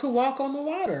her how to walk on the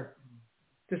water.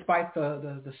 Despite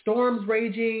the storms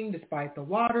raging, despite the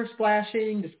water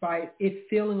splashing, despite it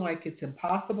feeling like it's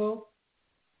impossible,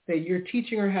 that you're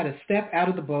teaching her how to step out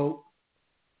of the boat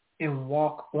and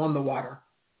walk on the water.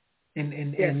 And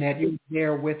that you're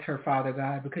there with her, Father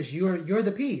God, because you're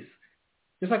the peace.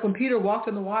 Just like when Peter walked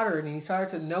in the water and he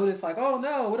started to notice, like, oh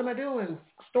no, what am I doing?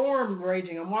 Storm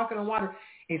raging. I'm walking on water.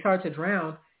 And he started to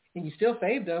drown, and you still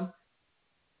saved him.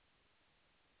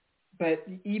 But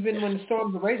even when the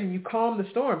storms are raging, you calm the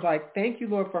storms. Like, thank you,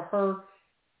 Lord, for her,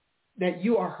 that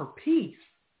you are her peace.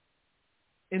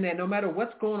 And that no matter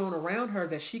what's going on around her,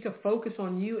 that she could focus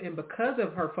on you. And because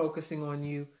of her focusing on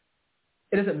you,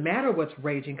 it doesn't matter what's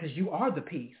raging because you are the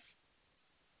peace.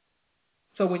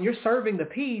 So when you're serving the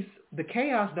peace, the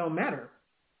chaos don't matter.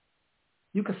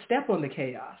 You can step on the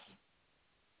chaos.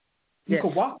 You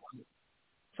can walk on it.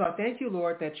 So I thank you,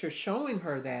 Lord, that you're showing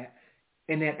her that,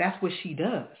 and that that's what she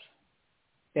does.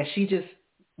 That she just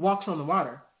walks on the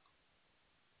water.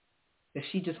 That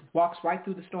she just walks right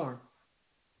through the storm.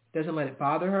 Doesn't let it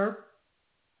bother her.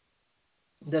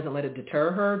 Doesn't let it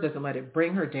deter her. Doesn't let it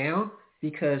bring her down,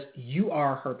 because you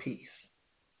are her peace.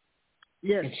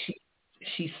 Yes. And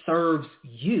she serves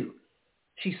you.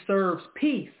 She serves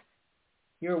peace.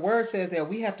 Your word says that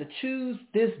we have to choose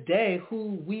this day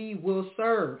who we will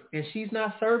serve. And she's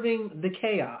not serving the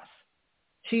chaos.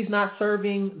 She's not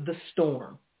serving the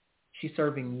storm. She's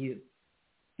serving you.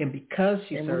 And because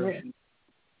she serves you,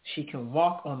 she can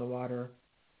walk on the water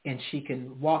and she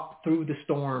can walk through the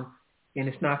storm, and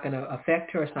it's not going to affect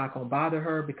her. It's not going to bother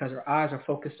her because her eyes are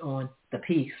focused on the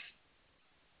peace.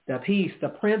 The peace, the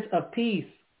Prince of Peace.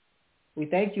 We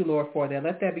thank you, Lord, for that.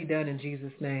 Let that be done in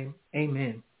Jesus' name.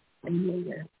 Amen.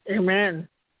 Amen. Amen.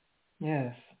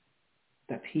 Yes.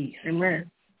 The peace. Amen.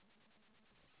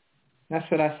 That's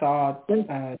what I saw.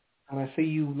 And I see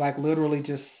you like literally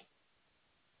just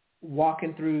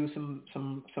walking through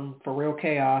some for real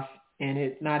chaos, and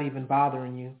it not even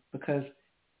bothering you, because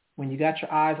when you got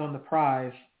your eyes on the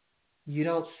prize, you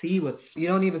don't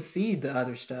even see the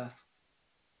other stuff.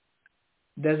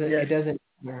 It doesn't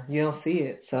matter. You don't see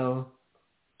it. So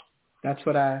that's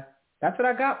what I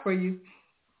got for you.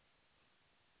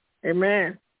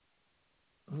 Amen.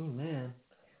 Amen.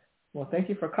 Well, thank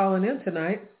you for calling in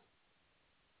tonight.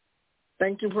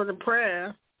 Thank you for the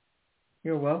prayer.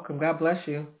 You're welcome. God bless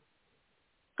you.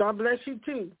 God bless you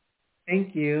too.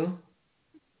 Thank you.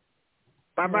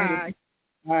 Bye-bye.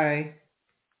 Bye.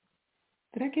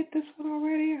 Did I get this one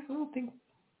already?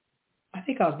 I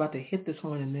think I was about to hit this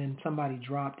one and then somebody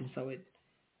dropped, and so it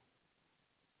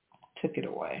took it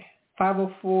away.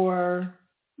 504.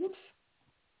 Oops.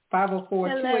 504.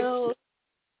 Hello.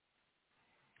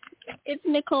 It's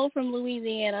Nicole from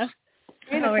Louisiana.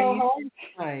 Hey, Nicole, how are you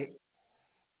tonight?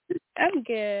 I'm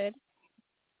good.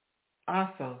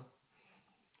 Awesome.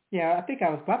 Yeah, I think I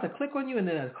was about to click on you, and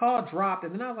then a call dropped,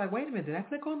 and then I was like, wait a minute, did I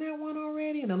click on that one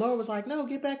already? And the Lord was like, no,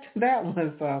 get back to that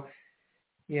one. So,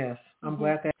 yes, I'm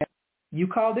glad that you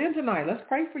called in tonight. Let's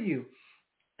pray for you.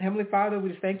 Heavenly Father,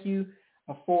 we just thank you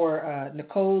for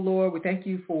Nicole, Lord. We thank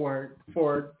you for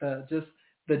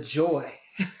the joy,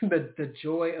 the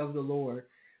joy of the Lord,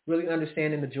 really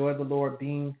understanding the joy of the Lord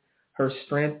being her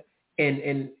strength,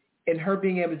 and her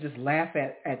being able to just laugh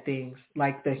at things,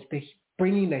 like the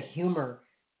bringing the humor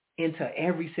into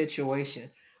every situation.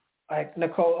 Like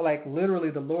Nicole, like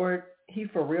literally the Lord, he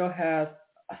for real has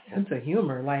a sense of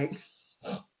humor. Like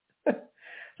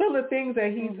some of the things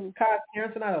that he's caused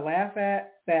Terence and I to laugh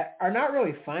at that are not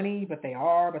really funny, but they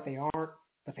are, but they aren't,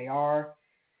 but they are.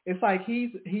 It's like he's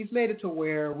made it to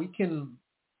where we can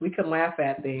laugh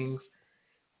at things,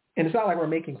 and it's not like we're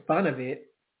making fun of it,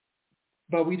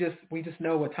 but we just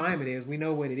know what time it is. We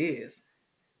know what it is,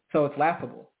 so it's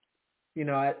laughable. You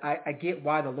know, I get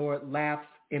why the Lord laughs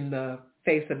in the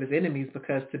face of his enemies,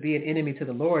 because to be an enemy to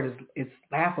the Lord is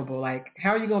laughable. Like, how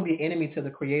are you going to be an enemy to the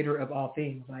creator of all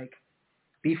things? Like,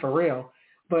 be for real.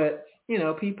 But, you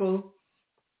know, people,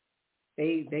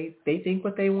 they think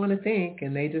what they want to think,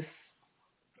 and they just,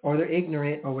 or they're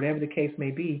ignorant, or whatever the case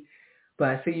may be. But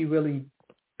I see you really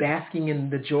basking in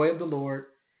the joy of the Lord,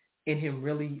 in him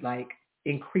really like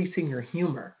increasing your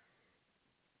humor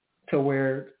to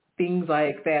where things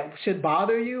like that should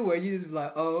bother you, where you just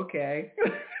like, oh, okay.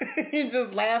 You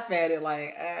just laugh at it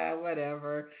like,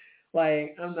 whatever.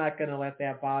 Like, I'm not going to let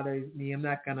that bother me. I'm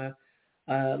not going to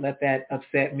let that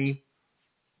upset me.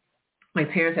 My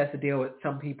parents has to deal with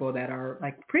some people that are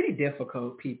like pretty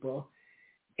difficult people.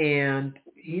 And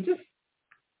he just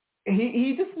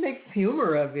makes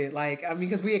humor of it. Like, I mean,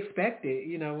 because we expect it,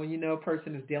 when you know a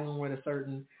person is dealing with a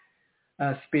certain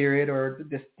spirit or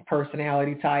this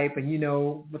personality type, and you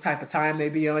know what type of time they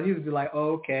be on, you would be like,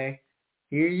 oh, okay,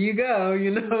 here you go,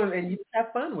 and you just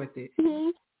have fun with it.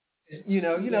 Mm-hmm.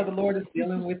 The Lord is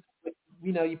dealing with,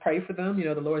 you pray for them,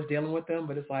 the Lord's dealing with them,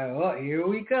 but it's like, oh, here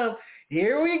we go,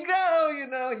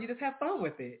 and you just have fun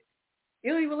with it.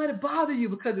 You don't even let it bother you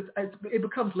because it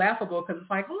becomes laughable, because it's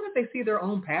like, what if they see their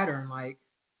own pattern? Like,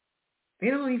 they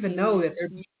don't even know that they're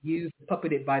being used,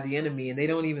 puppeted by the enemy, and they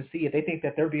don't even see it. They think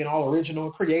that they're being all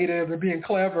original, creative, they're being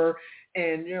clever,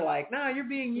 and you're like, nah, you're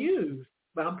being used.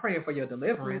 But I'm praying for your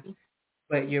deliverance.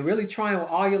 But you're really trying with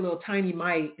all your little tiny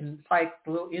might, and it's like the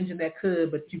little engine that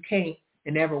could, but you can't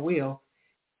and never will.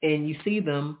 And you see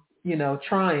them,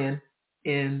 trying,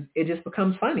 and it just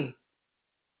becomes funny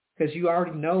because you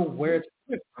already know where it's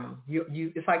coming from.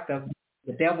 It's like the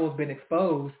devil's been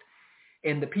exposed,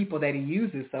 and the people that he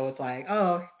uses. So it's like,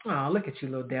 oh, look at you,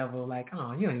 little devil. Like,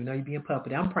 oh, you don't even know you're being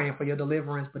puppeted. I'm praying for your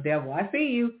deliverance, but devil, I see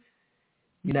you.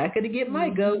 You're not going to get my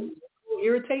goat. You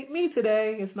irritate me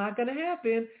today. It's not going to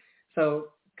happen. So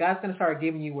God's going to start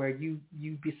giving you where you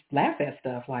be laugh at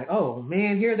stuff like, oh,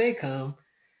 man, here they come.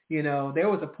 There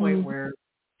was a point where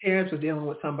Terence was dealing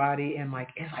with somebody, and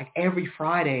it's like every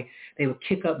Friday they would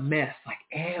kick up mess, like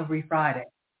every Friday.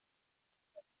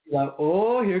 Like,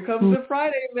 oh, here comes the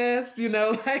Friday mess,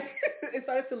 like it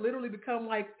starts to literally become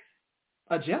like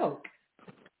a joke.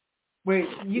 Where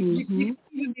you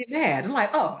get mad. I'm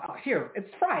like, oh, here, it's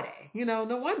Friday. No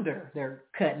wonder they're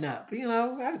cutting up.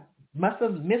 I must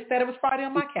have missed that it was Friday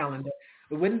on my calendar.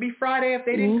 It wouldn't be Friday if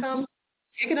they didn't come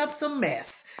kicking up some mess.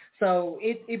 So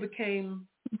it became,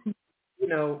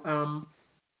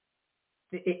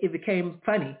 it became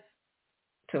funny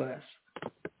to us.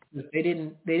 They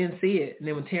didn't see it. And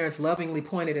then when Terence lovingly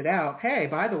pointed it out, hey,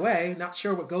 by the way, not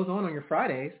sure what goes on your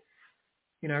Fridays.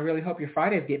 I really hope your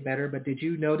Fridays get better, but did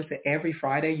you notice that every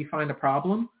Friday you find a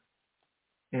problem?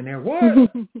 And they're, what?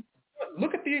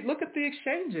 Look at the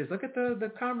exchanges. Look at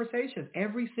the conversations.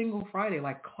 Every single Friday,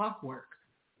 like clockwork.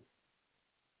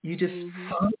 You just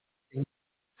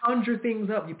conjure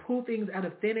things up. You pull things out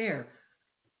of thin air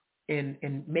and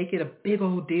make it a big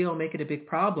old deal, make it a big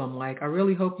problem. Like, I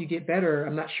really hope you get better.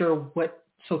 I'm not sure what's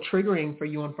so triggering for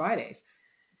you on Fridays.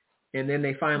 And then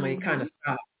they finally kind of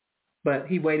stopped. But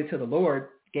he waited till the Lord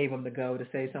gave him the go to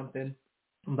say something.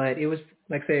 But it was,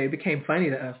 like I say, it became funny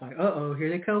to us. Like, uh-oh, here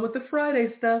they come with the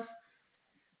Friday stuff.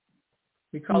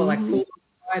 We call it like Fool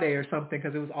Friday or something,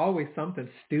 because it was always something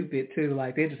stupid, too.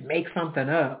 Like, they just make something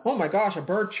up. Oh, my gosh, a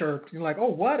bird chirped. You're like, oh,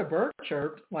 what, a bird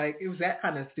chirped? Like, it was that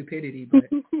kind of stupidity. But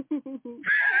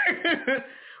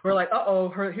we're like, uh-oh,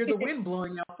 here's the wind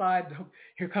blowing outside.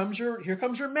 Here comes your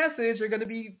message. You're going to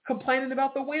be complaining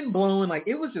about the wind blowing. Like,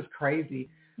 it was just crazy.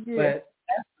 Yeah. But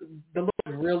the Lord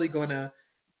is really going to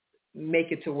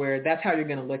make it to where that's how you're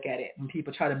going to look at it. When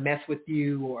people try to mess with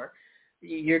you, or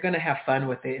you're going to have fun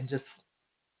with it and just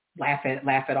laugh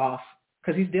it off,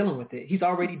 because he's dealing with it. He's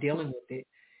already dealing with it.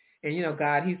 And,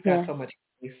 God, he's got so much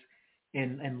grace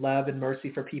and love and mercy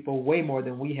for people, way more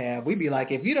than we have. We'd be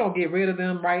like, if you don't get rid of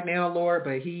them right now, Lord,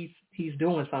 but he's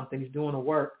doing something. He's doing a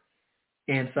work.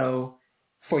 And so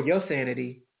for your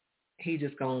sanity, he's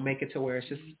just going to make it to where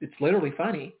it's literally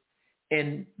funny.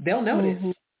 And they'll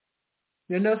notice.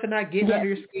 They'll notice they're not getting under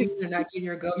your skin. They're not getting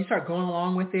your go. You start going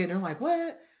along with it, and they're like,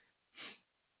 what?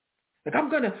 Like, I'm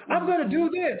gonna do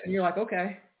this. And you're like,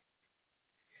 okay.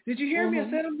 Did you hear me? I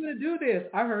said I'm going to do this.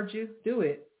 I heard you. Do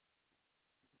it.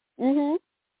 And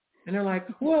they're like,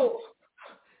 well,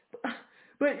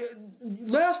 but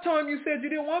last time you said you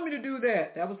didn't want me to do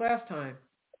that. That was last time.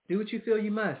 Do what you feel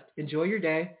you must. Enjoy your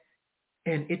day.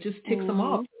 And it just ticks them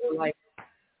off. They're like,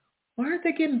 why aren't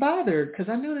they getting bothered? Because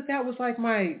I knew that was like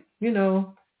my, that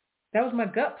was my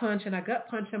gut punch, and I gut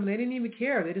punched them, and they didn't even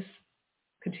care. They just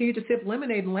continued to sip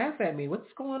lemonade and laugh at me.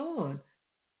 What's going on?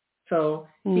 So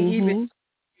he even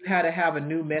had to have a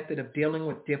new method of dealing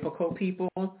with difficult people,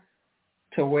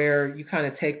 to where you kind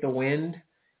of take the wind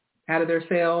out of their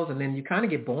sails, and then you kind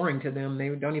of get boring to them. They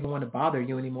don't even want to bother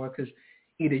you anymore, because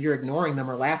either you're ignoring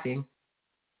them or laughing.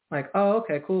 Like, oh,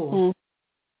 okay, cool.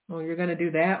 Oh, you're going to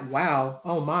do that? Wow.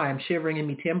 Oh, my, I'm shivering in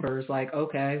me timbers. Like,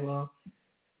 okay, well,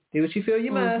 do what you feel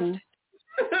you must.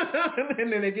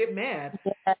 And then they get mad.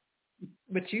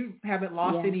 but you haven't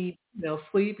lost any,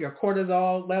 sleep. Your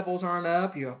cortisol levels aren't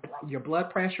up. Your blood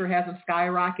pressure hasn't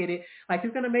skyrocketed. Like,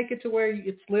 he's going to make it to where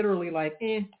it's literally like,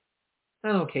 I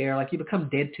don't care. Like, you become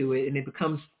dead to it, and it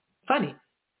becomes funny.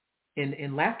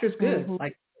 And laughter's good. Mm-hmm.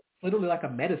 Like, literally like a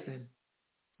medicine,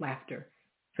 laughter.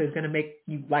 So he's going to make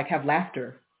you, like, have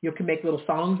laughter. You can make little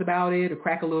songs about it or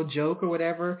crack a little joke or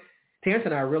whatever. Terrence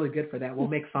and I are really good for that. We'll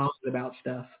make songs about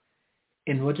stuff.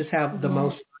 And we'll just have the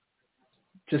most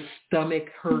just stomach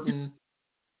hurting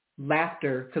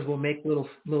laughter because we'll make little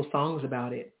songs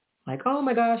about it. Like, oh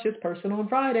my gosh, this person on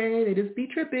Friday, they just be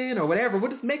tripping or whatever.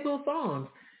 We'll just make little songs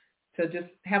to just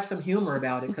have some humor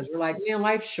about it because we're like, man,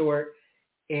 life's short.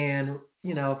 And,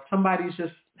 if somebody's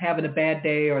just having a bad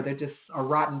day or they're just a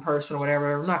rotten person or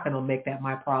whatever, I'm not going to make that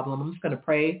my problem. I'm just going to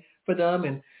pray for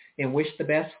them and wish the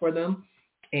best for them.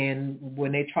 And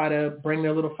when they try to bring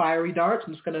their little fiery darts,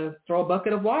 I'm just going to throw a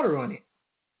bucket of water on it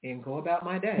and go about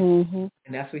my day. Mm-hmm.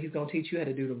 And that's what he's going to teach you how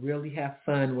to do, to really have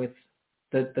fun with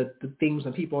the things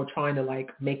when people are trying to,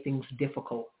 like, make things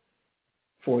difficult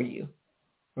for you,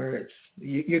 where it's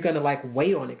you're going to, like,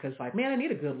 weigh on it because, like, man, I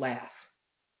need a good laugh.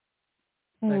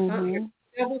 Like, I'm your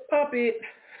devil's puppet.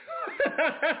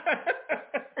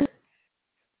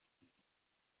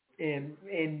 and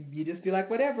you just be like,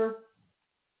 whatever.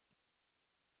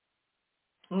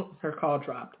 Oh, her call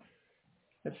dropped.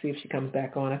 Let's see if she comes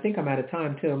back on. I think I'm out of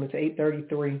time, too. It's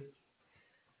 8:33.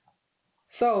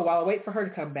 So while I wait for her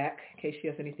to come back, in case she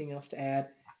has anything else to add,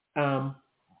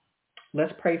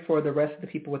 let's pray for the rest of the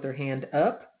people with their hand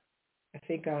up. I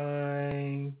think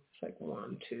it's like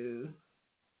 1, 2,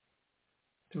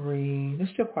 3. There's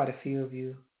still quite a few of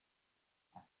you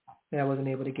that I wasn't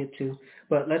able to get to.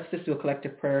 But let's just do a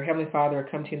collective prayer. Heavenly Father, I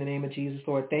come to you in the name of Jesus,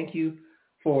 Lord. Thank you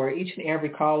for each and every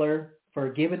caller, for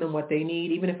giving them what they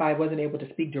need. Even if I wasn't able to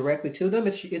speak directly to them,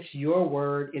 it's your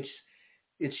word.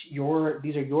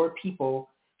 These are your people.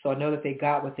 So I know that they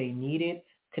got what they needed.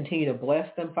 Continue to bless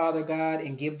them, Father God,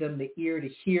 and give them the ear to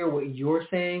hear what you're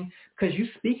saying, because you're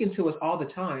speaking to us all the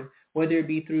time, whether it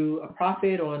be through a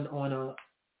prophet on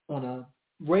a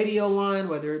radio line,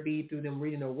 whether it be through them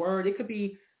reading a word. It could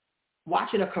be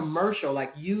watching a commercial.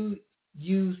 Like, you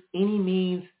use any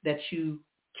means that you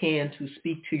can to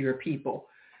speak to your people.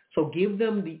 So give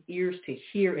them the ears to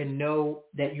hear and know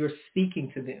that you're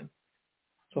speaking to them.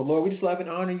 So, Lord, we just love and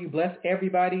honor you. Bless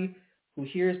everybody who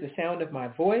hears the sound of my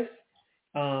voice.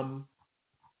 And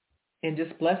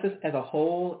just bless us as a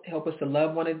whole. Help us to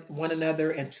love one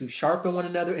another and to sharpen one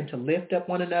another and to lift up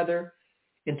one another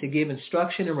and to give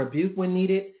instruction and rebuke when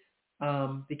needed,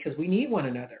 because we need one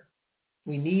another.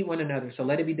 We need one another. So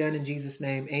let it be done in Jesus'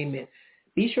 name. Amen.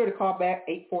 Be sure to call back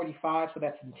 8:45, so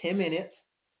that's in 10 minutes.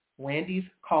 Randy's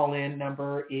call-in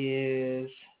number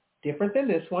is different than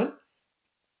this one.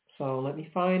 So let me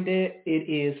find it. It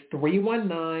is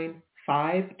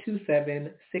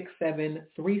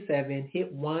 319-527-6737.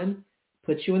 Hit 1,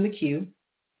 puts you in the queue.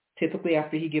 Typically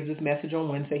after he gives his message on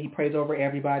Wednesday, he prays over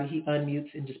everybody. He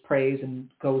unmutes and just prays and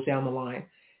goes down the line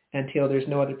until there's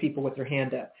no other people with their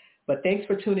hand up. But thanks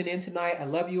for tuning in tonight. I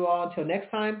love you all. Until next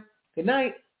time, good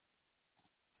night.